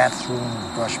in the bathroom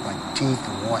and brushed my teeth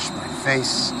and washed my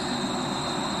face.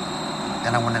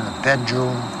 Then I went in the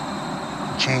bedroom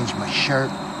and changed my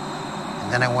shirt.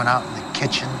 And then I went out in the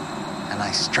kitchen and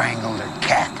I strangled her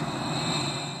cat.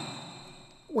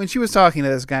 When she was talking to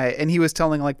this guy and he was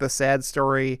telling like the sad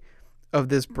story of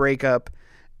this breakup,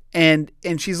 and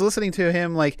she's listening to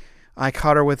him like, I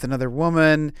caught her with another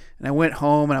woman and I went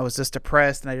home and I was just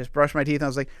depressed and I just brushed my teeth and I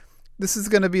was like, this is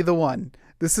going to be the one.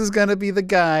 This is going to be the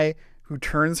guy who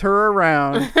turns her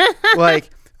around. Like,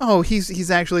 oh,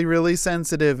 he's actually really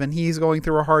sensitive and he's going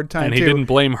through a hard time And he too. didn't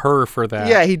blame her for that.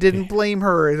 Yeah, he didn't blame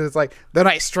her. It's like, then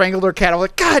I strangled her cat. I'm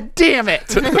like, God damn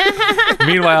it.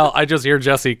 Meanwhile, I just hear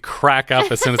Jesse crack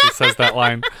up as soon as he says that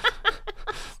line.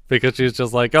 Because she's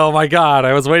just like, oh my God,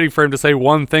 I was waiting for him to say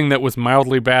one thing that was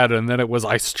mildly bad, and then it was,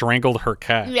 I strangled her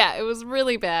cat. Yeah, it was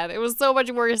really bad. It was so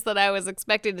much worse than I was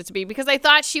expecting it to be because I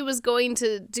thought she was going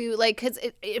to do like, because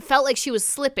it felt like she was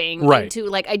slipping Right. into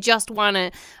like, I just want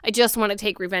to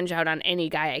take revenge out on any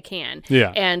guy I can.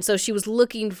 Yeah. And so she was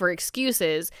looking for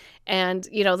excuses. And,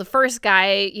 you know, the first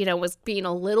guy, you know, was being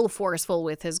a little forceful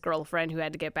with his girlfriend who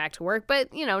had to get back to work,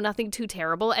 but, you know, nothing too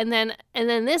terrible. And then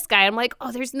this guy, I'm like,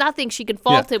 oh, there's nothing she could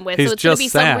fault him with. he's So it's going to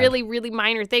just be sad. some really, really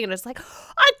minor thing. And it's like,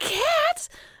 a cat?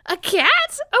 A cat?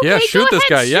 Okay, Yeah, shoot go this ahead,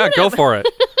 guy. Yeah, shoot go him. for it.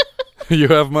 You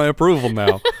have my approval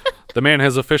now. The man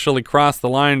has officially crossed the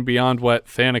line beyond what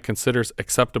Thana considers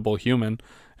acceptable human,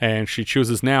 and she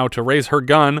chooses now to raise her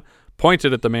gun, point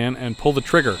it at the man, and pull the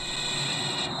trigger.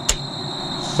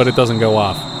 But it doesn't go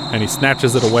off, and he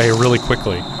snatches it away really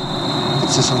quickly.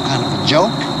 Is this some kind of a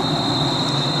joke?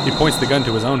 He points the gun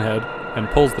to his own head and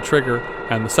pulls the trigger,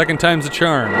 and the second time's a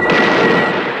charm.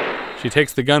 She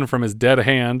takes the gun from his dead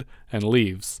hand and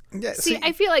leaves. Yeah, See,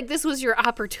 I feel like this was your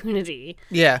opportunity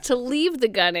Yeah. to leave the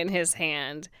gun in his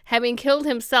hand, having killed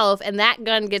himself, and that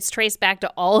gun gets traced back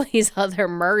to all these other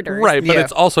murders. Right, but Yeah.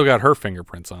 it's also got her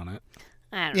fingerprints on it.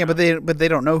 I don't Yeah, know. but they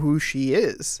don't know who she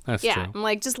is. That's Yeah, true. I'm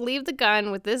like, just leave the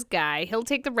gun with this guy. He'll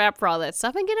take the rap for all that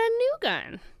stuff and get a new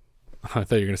gun. I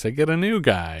thought you were going to say, get a new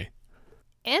guy.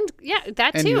 And yeah,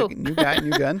 that And too. new guy,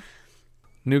 new gun.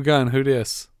 New gun, who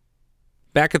dis?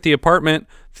 Back at the apartment,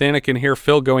 Thana can hear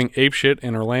Phil going apeshit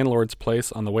in her landlord's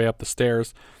place on the way up the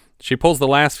stairs. She pulls the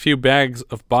last few bags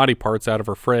of body parts out of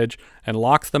her fridge and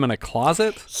locks them in a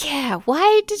closet. Yeah,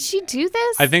 why did she do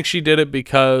this? I think she did it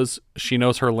because she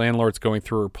knows her landlord's going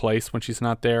through her place when she's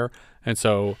not there, and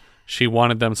so she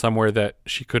wanted them somewhere that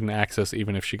she couldn't access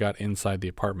even if she got inside the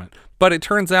apartment. But it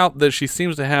turns out that she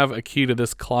seems to have a key to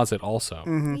this closet also.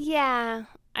 Yeah,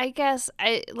 I guess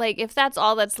if that's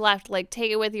all that's left, like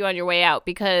take it with you on your way out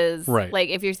because Right. like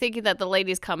if you're thinking that the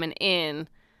lady's coming in,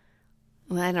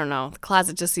 I don't know. The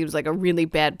closet just seems like a really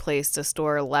bad place to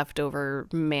store leftover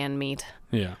man meat.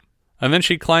 Yeah. And then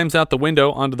she climbs out the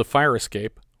window onto the fire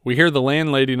escape. We hear the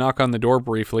landlady knock on the door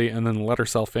briefly and then let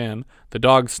herself in, the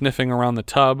dog sniffing around the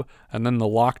tub, and then the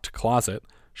locked closet.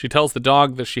 She tells the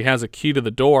dog that she has a key to the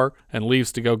door and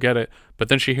leaves to go get it, but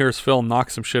then she hears Phil knock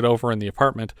some shit over in the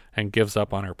apartment and gives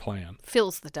up on her plan.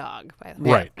 Phil's the dog, by the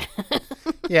way. Right.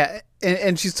 Yeah,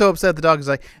 and she's so upset the dog is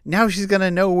like, now she's going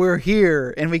to know we're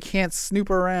here and we can't snoop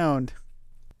around.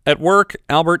 At work,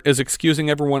 Albert is excusing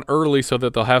everyone early so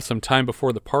that they'll have some time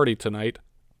before the party tonight.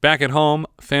 Back at home,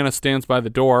 Thana stands by the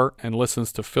door and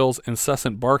listens to Phil's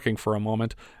incessant barking for a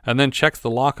moment and then checks the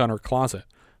lock on her closet.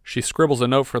 She scribbles a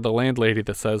note for the landlady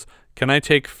that says, "Can I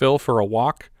take Phil for a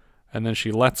walk?" And then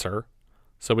she lets her.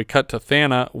 So we cut to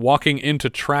Thana walking into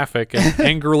traffic and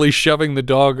angrily shoving the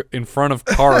dog in front of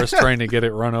cars trying to get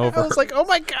it run over. I was like, oh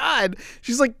my God.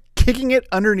 She's like kicking it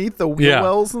underneath the wheel Yeah.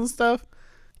 wells and stuff.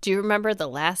 Do you remember the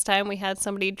last time we had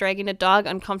somebody dragging a dog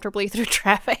uncomfortably through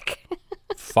traffic?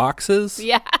 Foxes?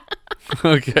 Yeah.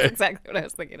 Okay. That's exactly what I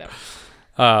was thinking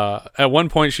of. At one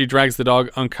point, she drags the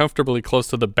dog uncomfortably close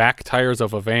to the back tires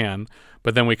of a van,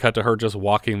 but then we cut to her just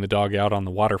walking the dog out on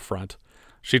the waterfront.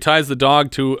 She ties the dog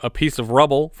to a piece of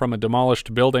rubble from a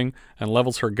demolished building and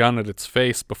levels her gun at its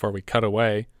face before we cut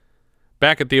away.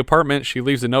 Back at the apartment, she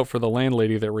leaves a note for the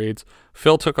landlady that reads,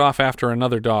 "Phil took off after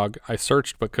another dog. I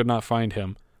searched but could not find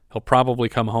him. He'll probably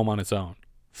come home on his own.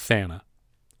 Thana."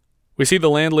 We see the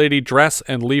landlady dress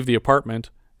and leave the apartment.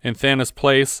 In Thana's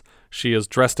place, she is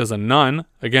dressed as a nun,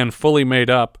 again fully made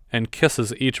up, and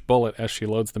kisses each bullet as she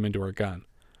loads them into her gun.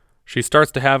 She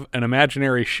starts to have an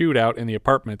imaginary shootout in the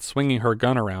apartment, swinging her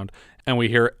gun around, and we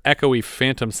hear echoey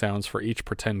phantom sounds for each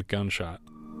pretend gunshot.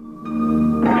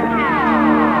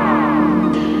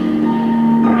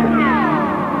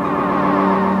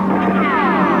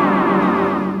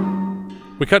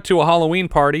 We cut to a Halloween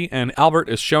party, and Albert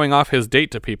is showing off his date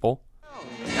to people.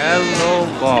 Hello,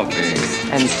 Bobby.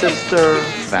 And sister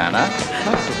Thana?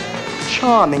 That's a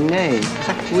charming name. Is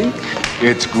that Greek?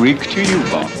 It's Greek to you,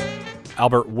 Bob.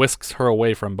 Albert whisks her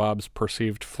away from Bob's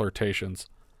perceived flirtations.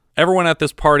 Everyone at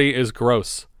this party is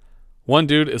gross. One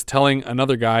dude is telling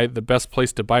another guy the best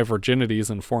place to buy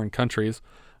virginities in foreign countries.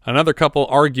 Another couple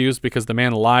argues because the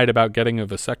man lied about getting a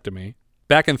vasectomy.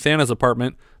 Back in Thana's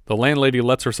apartment, the landlady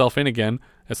lets herself in again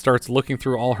and starts looking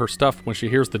through all her stuff when she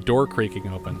hears the door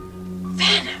creaking open.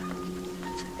 Thana!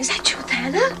 Is that you,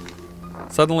 Thana?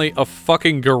 Suddenly, a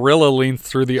fucking gorilla leans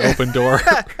through the open door.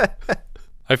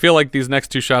 I feel like these next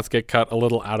two shots get cut a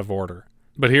little out of order.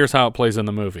 But here's how it plays in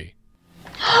the movie.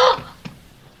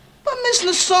 But Miss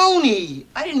Lasoni,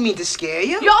 I didn't mean to scare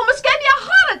you. You almost gave me a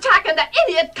heart attack in the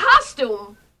idiot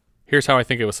costume. Here's how I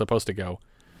think it was supposed to go.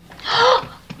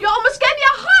 You almost gave me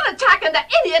a heart attack in the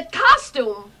idiot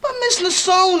costume. But Miss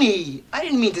Lasoni, I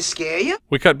didn't mean to scare you.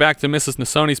 We cut back to Mrs.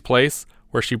 Nasoni's place,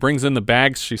 where she brings in the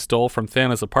bags she stole from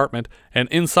Thana's apartment, and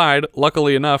inside,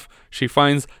 luckily enough, she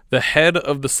finds the head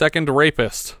of the second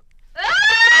rapist.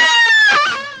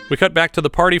 We cut back to the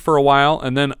party for a while,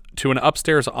 and then to an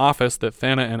upstairs office that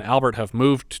Thana and Albert have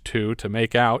moved to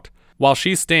make out. While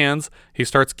she stands, he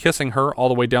starts kissing her all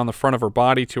the way down the front of her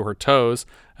body to her toes,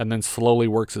 and then slowly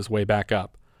works his way back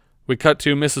up. We cut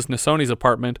to Mrs. Nasoni's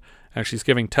apartment, and she's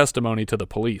giving testimony to the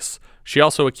police. She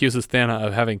also accuses Thana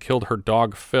of having killed her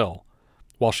dog, Phil,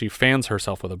 while she fans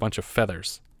herself with a bunch of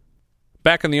feathers.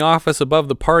 Back in the office above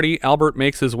the party, Albert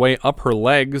makes his way up her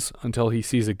legs until he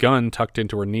sees a gun tucked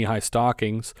into her knee-high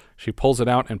stockings. She pulls it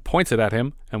out and points it at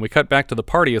him, and we cut back to the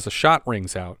party as a shot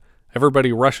rings out.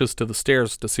 Everybody rushes to the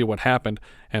stairs to see what happened,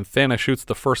 and Thana shoots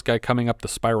the first guy coming up the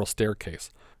spiral staircase.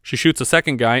 She shoots a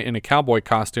second guy in a cowboy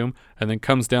costume and then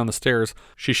comes down the stairs.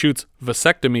 She shoots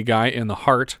vasectomy guy in the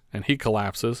heart and he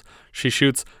collapses. She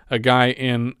shoots a guy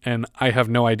in an I have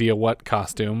no idea what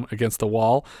costume against the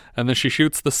wall, and then she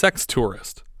shoots the sex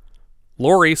tourist.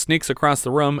 Lori sneaks across the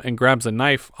room and grabs a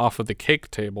knife off of the cake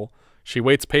table. She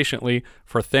waits patiently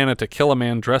for Thana to kill a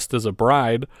man dressed as a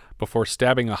bride before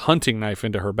stabbing a hunting knife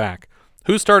into her back.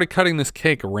 Who started cutting this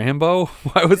cake, Rambo?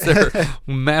 Why was there a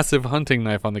massive hunting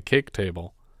knife on the cake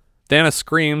table? Thana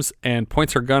screams and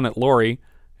points her gun at Lori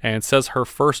and says her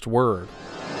first word.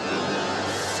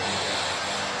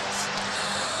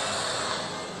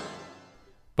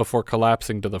 Before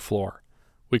collapsing to the floor.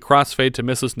 We crossfade to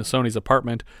Mrs. Nasoni's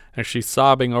apartment, and she's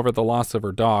sobbing over the loss of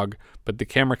her dog, but the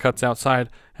camera cuts outside,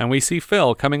 and we see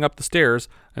Phil coming up the stairs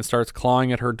and starts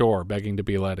clawing at her door, begging to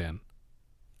be let in.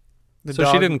 So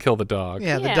she didn't kill the dog.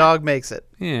 Yeah, the dog makes it.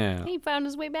 Yeah. He found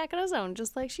his way back on his own,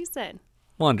 just like she said.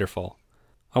 Wonderful.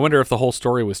 I wonder if the whole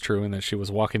story was true and that she was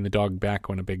walking the dog back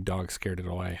when a big dog scared it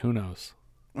away. Who knows?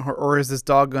 Or is this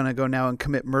dog going to go now and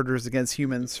commit murders against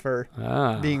humans for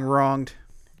being wronged?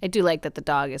 I do like that the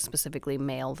dog is specifically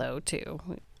male, though, too.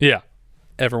 Yeah.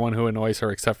 Everyone who annoys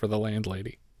her except for the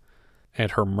landlady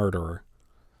and her murderer.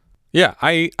 Yeah,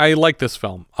 I like this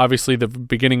film. Obviously, the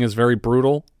beginning is very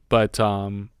brutal, but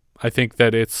I think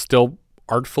that it's still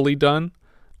artfully done.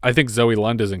 I think Zoe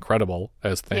Lund is incredible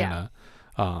as Thana.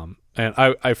 Yeah. And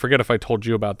I forget if I told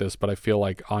you about this, but I feel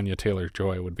like Anya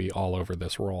Taylor-Joy would be all over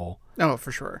this role. Oh,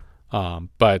 for sure.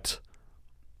 But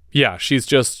yeah, she's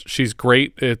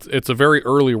great. It's a very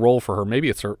early role for her. Maybe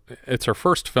it's her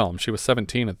first film. She was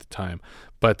 17 at the time,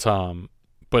 but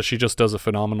she just does a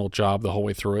phenomenal job the whole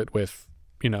way through it with,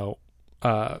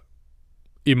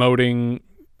 emoting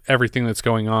everything that's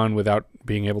going on without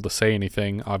being able to say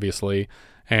anything, obviously.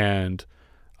 And,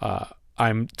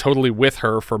 I'm totally with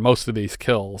her for most of these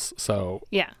kills, so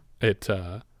yeah, it's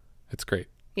great.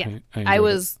 Yeah, I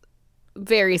was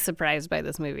very surprised by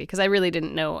this movie because I really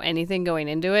didn't know anything going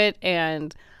into it,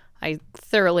 and I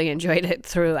thoroughly enjoyed it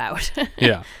throughout.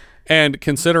 Yeah. And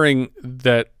considering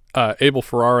that Abel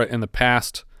Ferrara in the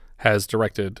past has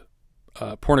directed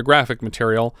pornographic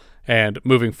material and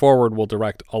moving forward will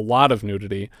direct a lot of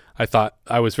nudity,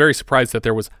 I was very surprised that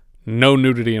there was no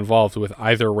nudity involved with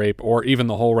either rape or even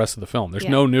the whole rest of the film. There's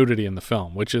no nudity in the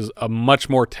film, which is a much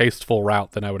more tasteful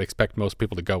route than I would expect most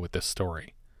people to go with this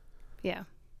story. Yeah.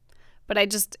 But I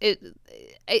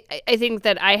think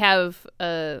that I have,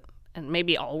 and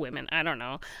maybe all women, I don't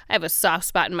know, I have a soft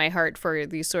spot in my heart for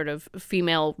these sort of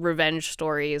female revenge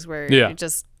stories where you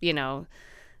just,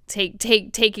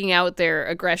 taking out their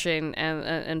aggression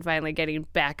and finally getting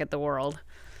back at the world.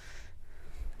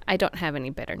 I don't have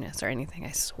any bitterness or anything,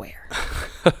 I swear.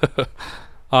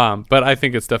 But I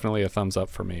think it's definitely a thumbs up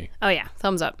for me. Oh, yeah.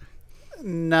 Thumbs up.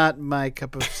 Not my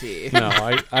cup of tea. No,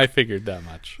 I figured that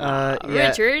much.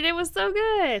 Richard, it was so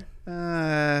good.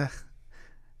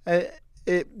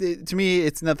 To me,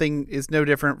 it's no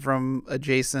different from a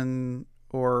Jason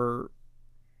or,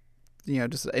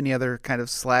 just any other kind of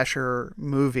slasher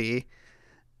movie.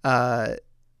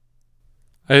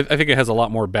 I think it has a lot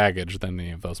more baggage than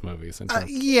any of those movies.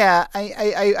 Yeah,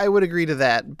 I would agree to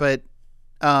that, but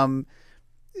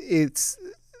it's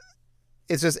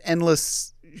just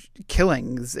endless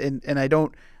killings, and I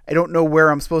don't know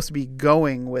where I'm supposed to be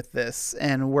going with this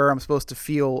and where I'm supposed to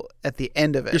feel at the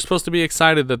end of it. You're supposed to be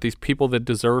excited that these people that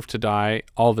deserve to die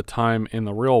all the time in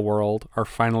the real world are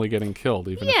finally getting killed,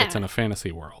 even if it's in a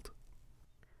fantasy world.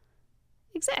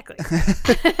 Exactly.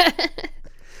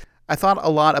 I thought a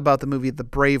lot about the movie The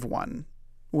Brave One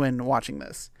when watching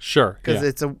this. Sure. Because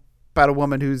it's about a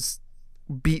woman who's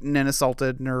beaten and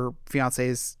assaulted and her fiance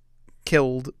is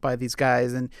killed by these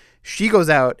guys. And she goes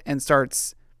out and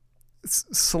starts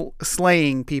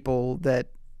slaying people that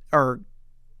are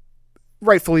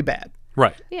rightfully bad.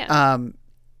 Right. Yeah.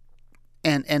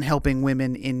 And helping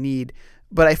women in need.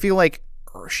 But I feel like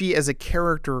she as a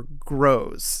character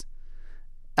grows.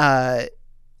 It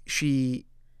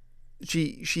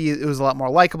was a lot more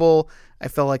likable. I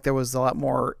felt like there was a lot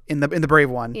more in the Brave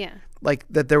One. Yeah. Like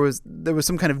that there was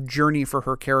some kind of journey for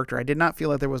her character. I did not feel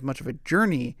like there was much of a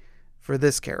journey for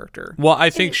this character. Well, I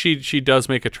think she does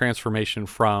make a transformation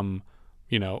from,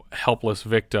 helpless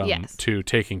victim to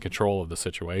taking control of the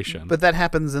situation. But that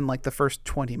happens in like the first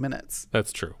 20 minutes.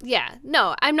 That's true. Yeah.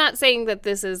 No, I'm not saying that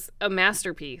this is a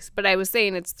masterpiece, but I was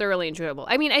saying it's thoroughly enjoyable.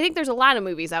 I mean, I think there's a lot of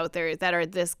movies out there that are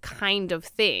this kind of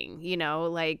thing,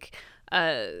 like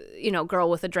Girl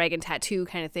with a Dragon Tattoo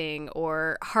kind of thing,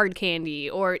 or Hard Candy,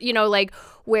 or, like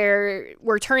where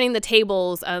we're turning the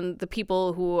tables on the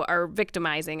people who are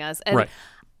victimizing us. And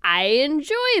I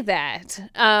enjoy that.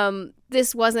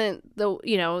 This wasn't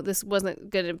this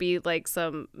wasn't going to be like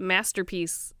some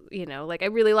masterpiece, like I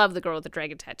really love the Girl with the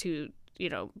Dragon Tattoo,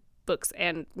 books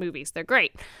and movies. They're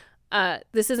great.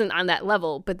 This isn't on that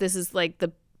level, but this is like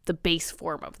the base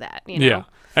form of that, Yeah.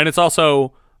 And it's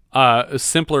also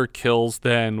simpler kills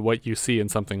than what you see in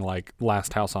something like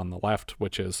Last House on the Left,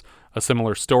 which is a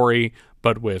similar story,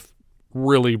 but with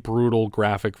really brutal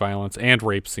graphic violence and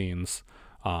rape scenes.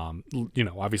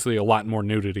 Obviously a lot more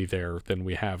nudity there than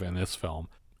we have in this film.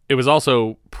 It was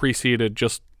also preceded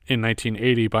just in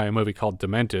 1980 by a movie called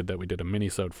Demented that we did a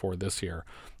minisode for this year.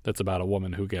 That's about a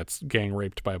woman who gets gang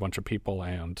raped by a bunch of people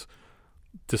and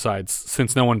decides,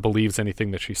 since no one believes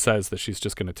anything that she says, that she's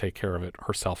just going to take care of it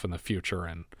herself in the future,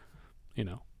 and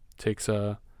takes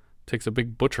a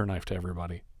big butcher knife to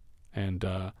everybody. And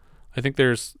I think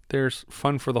there's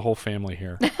fun for the whole family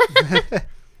here.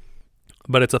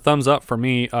 But it's a thumbs up for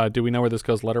me. Do we know where this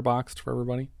goes letterboxed for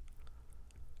everybody?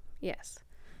 Yes.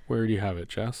 Where do you have it,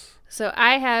 Jess? So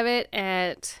I have it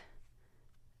at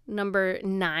number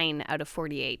 9 out of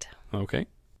 48. Okay.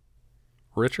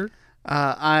 Richard?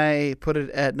 I put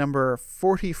it at number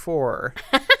 44.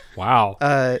 Wow.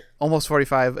 Almost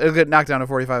 45. It'll get knocked down to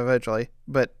 45 eventually,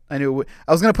 but I knew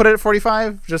I was going to put it at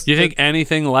 45. Just you think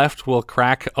anything left will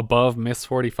crack above Miss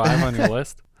 45 on your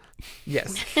list?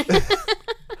 Yes.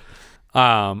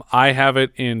 I have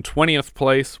it in 20th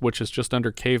place, which is just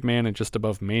under Caveman and just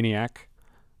above Maniac.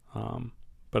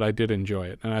 But I did enjoy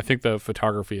it. And I think the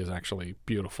photography is actually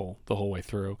beautiful the whole way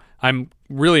through. I'm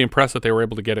really impressed that they were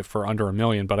able to get it for under $1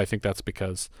 million, but I think that's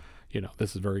because,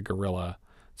 this is very guerrilla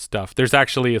stuff. There's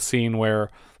actually a scene where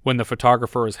when the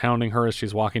photographer is hounding her as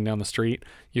she's walking down the street,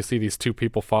 you see these two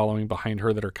people following behind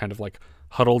her that are kind of like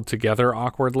huddled together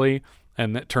awkwardly.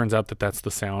 And it turns out that that's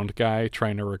the sound guy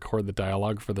trying to record the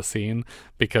dialogue for the scene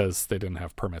because they didn't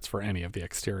have permits for any of the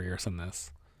exteriors in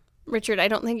this. Richard, I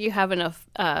don't think you have enough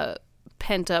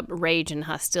pent-up rage and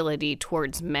hostility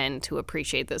towards men to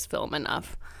appreciate this film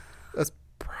enough. That's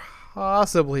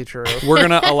possibly true. We're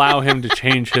going to allow him to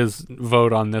change his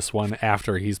vote on this one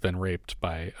after he's been raped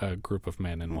by a group of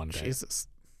men in one day. Jesus.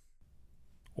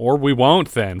 Or we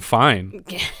won't then. Fine.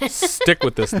 Stick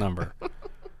with this number.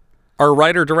 Our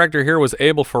writer-director here was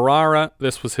Abel Ferrara.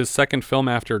 This was his second film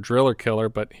after Driller Killer,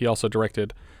 but he also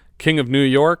directed King of New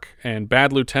York and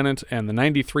Bad Lieutenant and the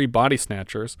 93 Body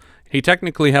Snatchers. He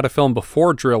technically had a film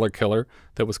before Driller Killer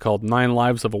that was called 9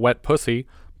 Lives of a Wet Pussy,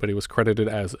 but he was credited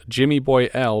as Jimmy Boy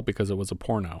L because it was a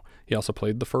porno. He also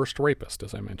played the first rapist,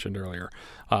 as I mentioned earlier.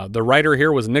 The writer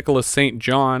here was Nicholas St.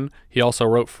 John. He also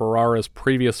wrote Ferrara's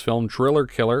previous film Driller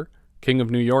Killer, King of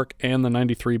New York, and the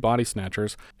 93 Body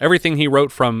Snatchers. Everything he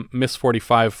wrote from Miss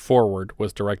 45 forward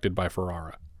was directed by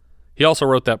Ferrara. He also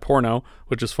wrote that porno,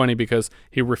 which is funny because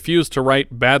he refused to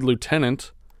write Bad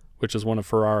Lieutenant, which is one of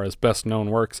Ferrara's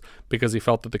best-known works, because he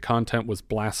felt that the content was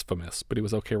blasphemous, but he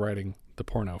was okay writing the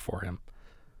porno for him.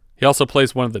 He also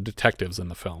plays one of the detectives in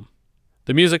the film.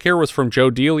 The music here was from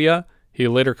Joe Delia. He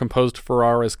later composed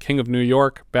Ferrara's King of New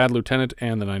York, Bad Lieutenant,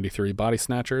 and the 93 Body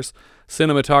Snatchers.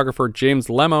 Cinematographer James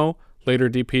Lemo later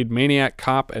DP'd Maniac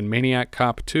Cop and Maniac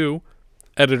Cop 2.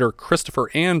 Editor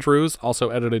Christopher Andrews also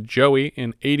edited Joey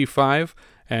in 85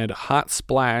 and Hot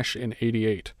Splash in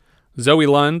 88. Zoe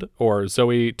Lund, or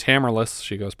Zoe Tamerlis,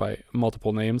 she goes by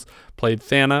multiple names, played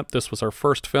Thana. This was her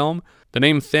first film. The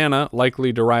name Thana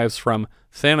likely derives from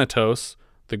Thanatos,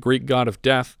 the Greek god of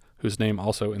death, whose name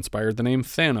also inspired the name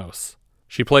Thanos.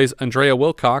 She plays Andrea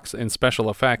Wilcox in special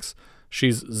effects.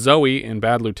 She's Zoe in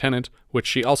Bad Lieutenant, which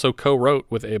she also co-wrote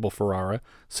with Abel Ferrara.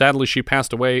 Sadly, she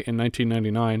passed away in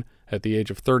 1999 at the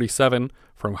age of 37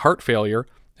 from heart failure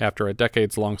after a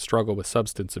decades-long struggle with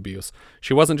substance abuse.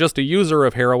 She wasn't just a user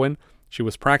of heroin, she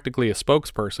was practically a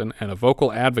spokesperson and a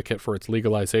vocal advocate for its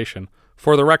legalization.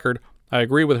 For the record, I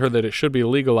agree with her that it should be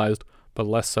legalized, but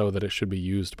less so that it should be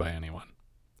used by anyone.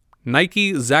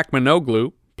 Nike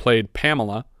Zakmanoglu played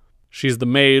Pamela. She's the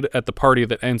maid at the party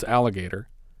that ends Alligator.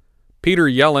 Peter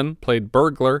Yellen played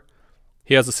Burglar.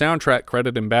 He has a soundtrack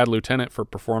credit in Bad Lieutenant for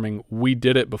performing We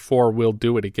Did It Before, We'll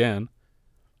Do It Again.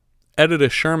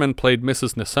 Edita Sherman played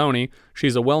Mrs. Nasoni.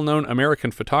 She's a well-known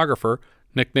American photographer,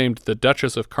 nicknamed the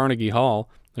Duchess of Carnegie Hall,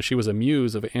 and she was a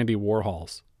muse of Andy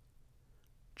Warhol's.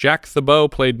 Jack Thebeau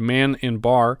played Man in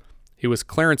Bar. He was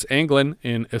Clarence Anglin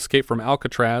in Escape from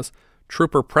Alcatraz,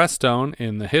 Trooper Prestone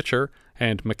in The Hitcher,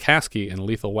 and McCaskey in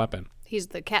Lethal Weapon. He's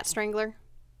the cat strangler?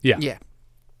 Yeah.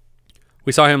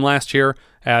 We saw him last year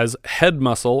as Head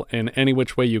Muscle in Any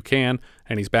Which Way You Can,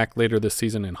 and he's back later this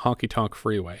season in Honky Tonk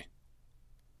Freeway.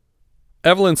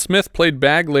 Evelyn Smith played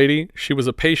Bag Lady. She was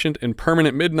a patient in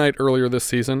Permanent Midnight earlier this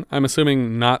season. I'm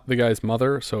assuming not the guy's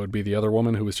mother, so it'd be the other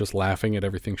woman who was just laughing at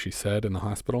everything she said in the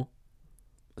hospital.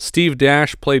 Steve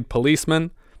Dash played Policeman.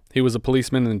 He was a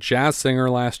policeman in Jazz Singer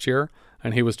last year,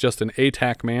 and he was just an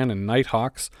ATAC man in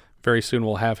Nighthawks. Very soon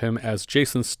we'll have him as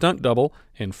Jason's stunt double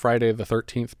in Friday the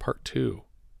 13th Part 2.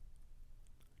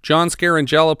 John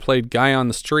Scarangella played Guy on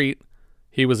the Street.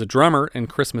 He was a drummer in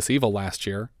Christmas Evil last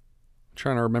year. I'm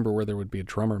trying to remember where there would be a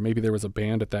drummer. Maybe there was a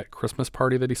band at that Christmas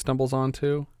party that he stumbles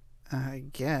onto. I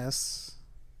guess.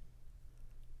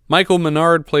 Michael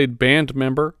Menard played band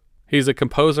member. He's a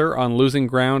composer on Losing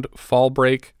Ground, Fall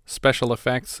Break, Special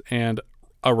Effects, and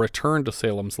A Return to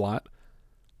Salem's Lot.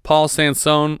 Paul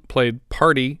Sansone played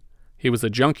Party. He was a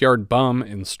junkyard bum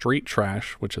in Street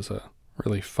Trash, which is a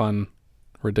really fun,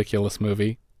 ridiculous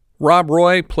movie. Rob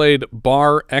Roy played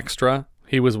Bar Extra.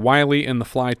 He was Wiley in The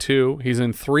Fly 2. He's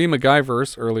in 3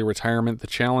 MacGyvers, Early Retirement, The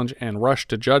Challenge, and Rush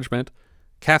to Judgment.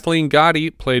 Kathleen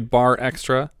Gotti played Bar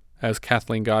Extra as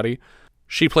Kathleen Gotti.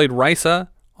 She played Risa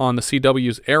on the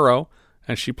CW's Arrow,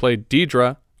 and she played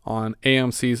Deidre on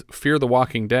AMC's Fear the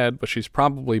Walking Dead, but she's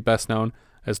probably best known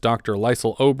as Dr.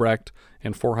 Liesel Obrecht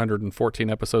in 414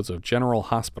 episodes of General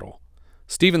Hospital.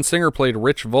 Steven Singer played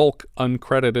Rich Volk,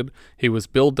 uncredited. He was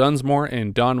Bill Dunsmore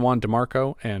in Don Juan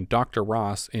DeMarco and Dr.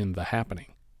 Ross in The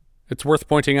Happening. It's worth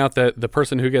pointing out that the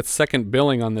person who gets second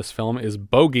billing on this film is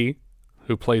Bogey,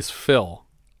 who plays Phil,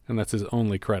 and that's his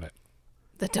only credit.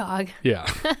 The dog.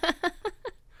 Yeah.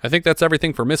 I think that's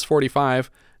everything for Miss 45.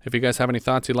 If you guys have any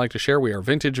thoughts you'd like to share, we are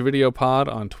Vintage Video Pod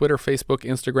on Twitter, Facebook,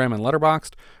 Instagram, and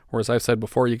Letterboxd, or as I've said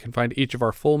before, you can find each of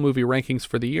our full movie rankings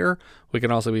for the year. We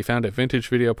can also be found at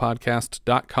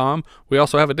vintagevideopodcast.com. We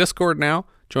also have a Discord now.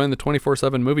 Join the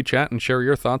 24/7 movie chat and share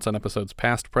your thoughts on episodes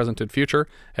past, present, and future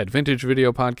at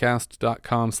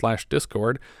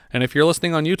vintagevideopodcast.com/Discord. And if you're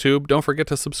listening on YouTube, don't forget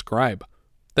to subscribe.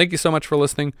 Thank you so much for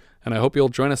listening, and I hope you'll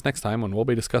join us next time when we'll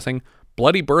be discussing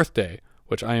Bloody Birthday,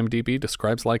 which IMDb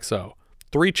describes like so.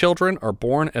 3 children are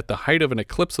born at the height of an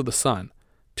eclipse of the sun.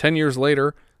 10 years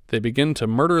later, they begin to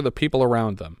murder the people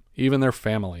around them, even their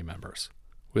family members.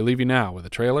 We leave you now with a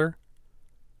trailer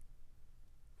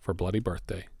for Bloody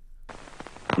Birthday.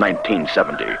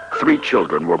 1970. 3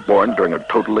 children were born during a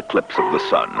total eclipse of the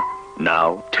sun.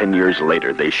 Now, 10 years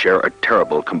later, they share a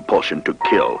terrible compulsion to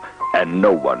kill, and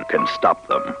no one can stop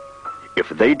them. If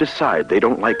they decide they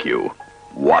don't like you,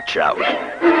 watch out.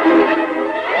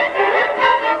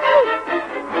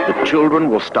 The children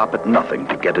will stop at nothing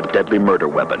to get a deadly murder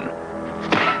weapon.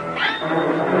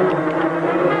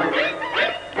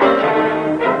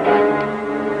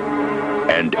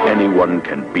 And anyone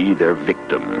can be their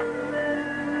victim.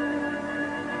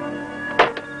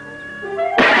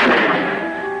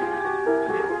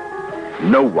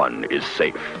 No one is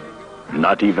safe.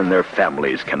 Not even their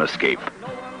families can escape.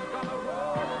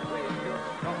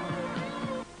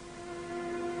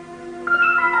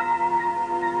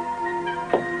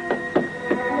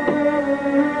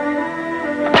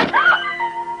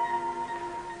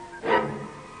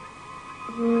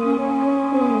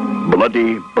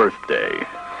 Bloody Birthday.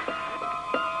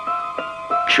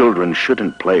 Children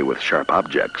shouldn't play with sharp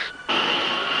objects.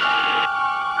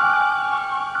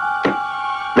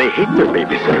 They hate their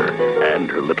babysitter and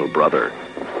her little brother.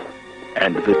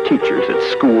 And the teachers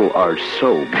at school are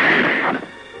so mean.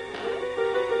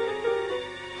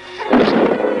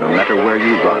 No matter where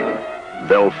you run,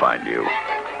 they'll find you.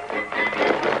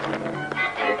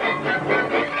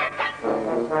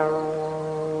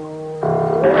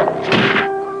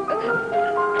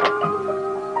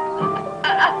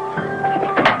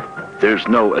 There's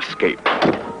no escape.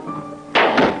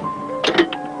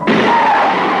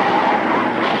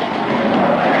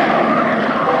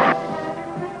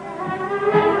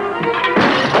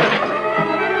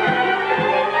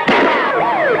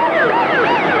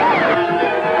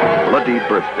 Bloody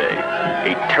Birthday,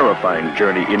 a terrifying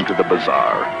journey into the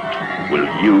bazaar. Will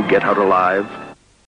you get out alive?